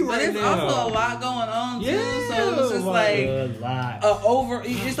happy right now. But it's also a lot going on too. Yeah, so it's just like it's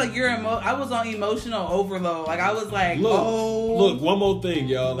like I was on emotional overload. Like I was like, look, one more thing,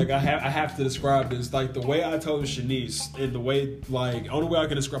 y'all. Like I have to describe this. Like the way I told Shanice, and the way, like, only way I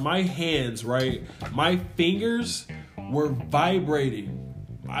can describe my hands, right? My fingers were vibrating.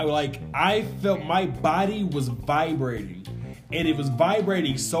 I felt my body was vibrating. And it was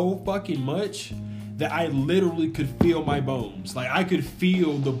vibrating so fucking much that I literally could feel my bones. Like, I could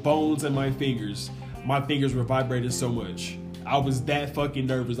feel the bones in my fingers. My fingers were vibrating so much. I was that fucking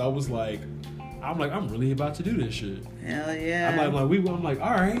nervous. I was like, I'm really about to do this shit. Hell yeah. I'm like,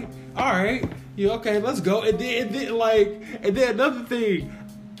 all right. Yeah, okay, let's go. And then another thing,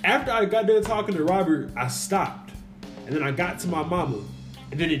 after I got done talking to Robert, I stopped. And then I got to my mama.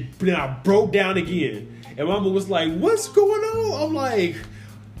 And then I broke down again. And mama was like, what's going on? I'm like,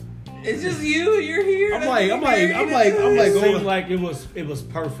 it's just you. You're here. I'm like, it seemed like it was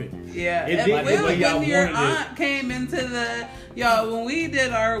perfect. Yeah. When your aunt came into when we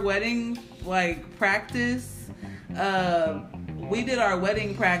did our wedding practice, we did our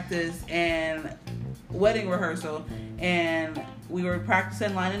wedding practice and wedding rehearsal, and we were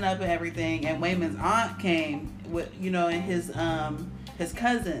practicing lining up and everything. And Wayman's aunt came with, and his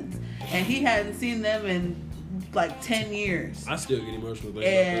cousins, and he hadn't seen them in 10 years. I still get emotional.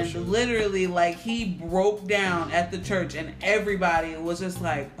 And literally, he broke down at the church, and everybody was just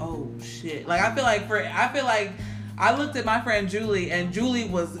like, "Oh shit!" I feel like I looked at my friend Julie, and Julie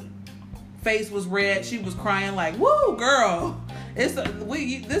face was red. She was crying like, "Woo, girl! This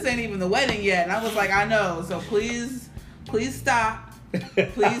ain't even the wedding yet." And I was like, "I know, so please stop,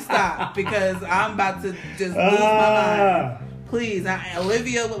 please stop, because I'm about to just lose my mind." Please.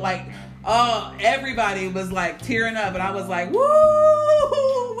 Olivia would everybody was tearing up, and I was like,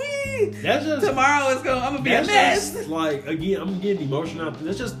 woo wee. Tomorrow I'm gonna be a mess. Just, again, I'm getting emotional.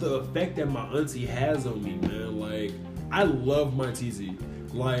 That's just the effect that my auntie has on me, man. I love my TZ.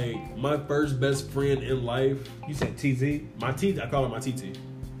 My first best friend in life. You said TZ? My TT, I call her my TT.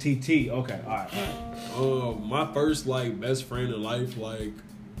 TT, okay, alright. My first best friend in life,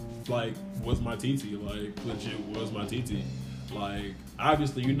 was my TT. Legit was my TT.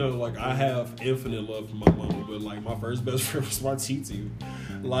 Obviously, I have infinite love for my mama, but my first best friend was my TT.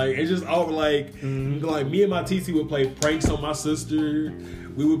 It's just all me and my TT would play pranks on my sister.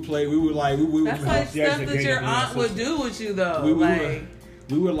 We would That's stuff that your aunt would do with you, though. We were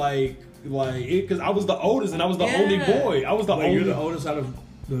because I was the oldest and I was the only boy. I was the only. You're the oldest out of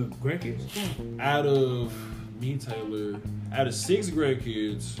the grandkids. Out of me, Taylor, out of 6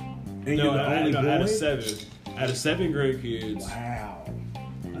 grandkids. And you're the only boy? Out of 7 grandkids. Wow.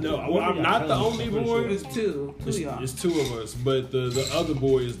 No, I'm not the only boy. It's 2. It's 2 of us, but the other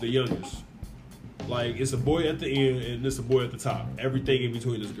boy is the youngest. It's a boy at the end and it's a boy at the top. Everything in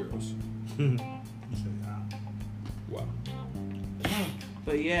between is girls. Wow.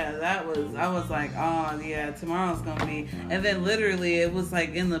 But yeah, I was like, oh yeah, tomorrow's gonna be. And then literally it was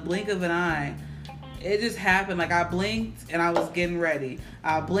in the blink of an eye. It just happened. I blinked and I was getting ready.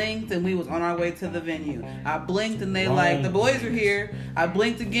 I blinked and we was on our way to the venue. I blinked and they the boys are here. I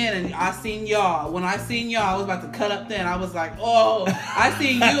blinked again and I seen y'all. When I seen y'all, I was about to cut up then. I was like, oh, I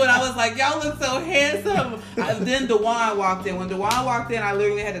seen you and I was like, y'all look so handsome. Then DeJuan walked in. When DeJuan walked in, I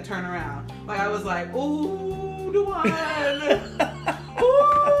literally had to turn around. I was like, ooh, DeJuan. Ooh,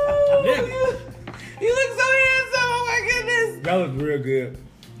 you look so handsome. Oh my goodness. That was real good.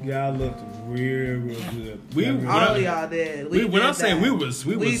 Y'all looked real good. All y'all did. We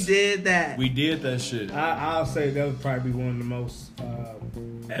did that. We did that shit. I'll say that would probably be one of the most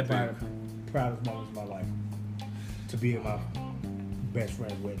proudest moments of my life. To be at my best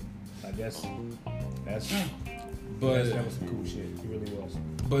friend's wedding. Like that was some cool shit. It really was.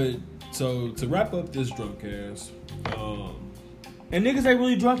 But so to wrap up this Drunkcast, and niggas ain't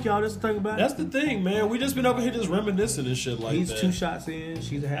really drunk, y'all. That's the thing about it. that's the thing, man. We just been over here just reminiscing and shit like He's that. 2 shots in.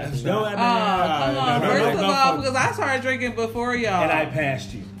 She's a half shot. No, Come on. First of all, because I started drinking before y'all. And I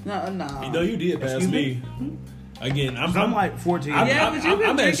passed you. No. You know you did pass Excuse me. Again, I'm like 14. Yeah, but you've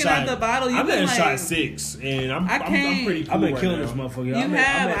been drinking out the bottle. I'm at shot 6, and I'm pretty cool. I've been right killing now. this motherfucker.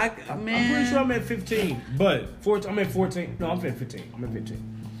 Man. I'm pretty sure I'm at 15. But I'm at 14. No, I'm at 15. I'm at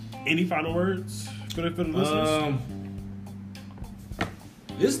 15. any final words for the listeners?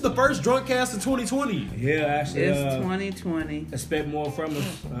 This is the first Drunkcast of 2020. Yeah, actually, It's 2020. Expect more from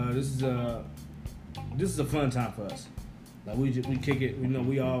us. This is a fun time for us. Like we kick it.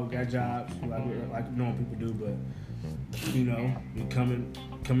 We all got jobs like normal people do, but we come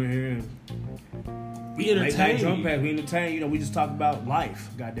in here and We entertain. Drunk Pass. We entertain. We just talk about life.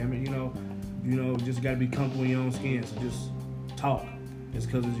 God damn it. Just gotta be comfortable in your own skin. So just talk. Just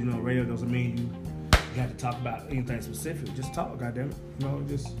because it's radio doesn't mean you have to talk about anything specific. Just talk. God damn it.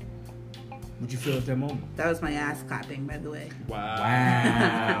 Just what you feel at that moment. That was my ass clapping, by the way.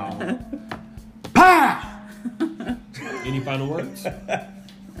 Wow. Pa! Any final words?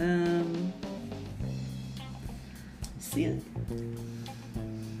 See it.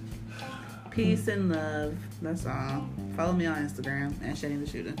 Peace and love. That's all. Follow me on Instagram and Shane the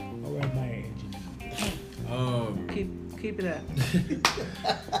Shooter. All right, my Keep it up.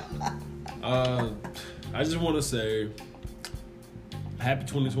 I just want to say, happy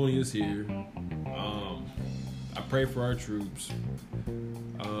 2020 is here. I pray for our troops.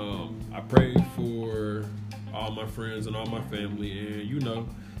 I pray for all my friends and all my family, and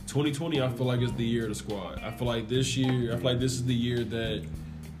 2020 I feel like is the year of the squad. I feel like this is the year that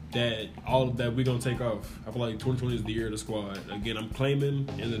all of that we're gonna take off. I feel like 2020 is the year of the squad. Again, I'm claiming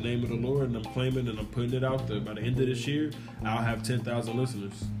in the name of the Lord, and I'm claiming and I'm putting it out there. By the end of this year, I'll have 10,000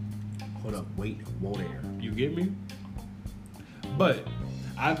 listeners. Hold up, wait, whoa there. You get me? But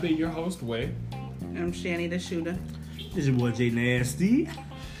I've been your host, Way. I'm Shani the Shooter. This is your boy Jay Nasty.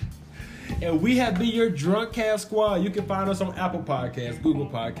 And we have been your Drunkcast squad. You can find us on Apple Podcasts, Google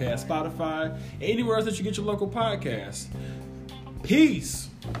Podcasts, Spotify, anywhere else that you get your local podcasts. Peace.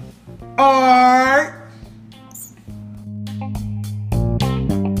 All right.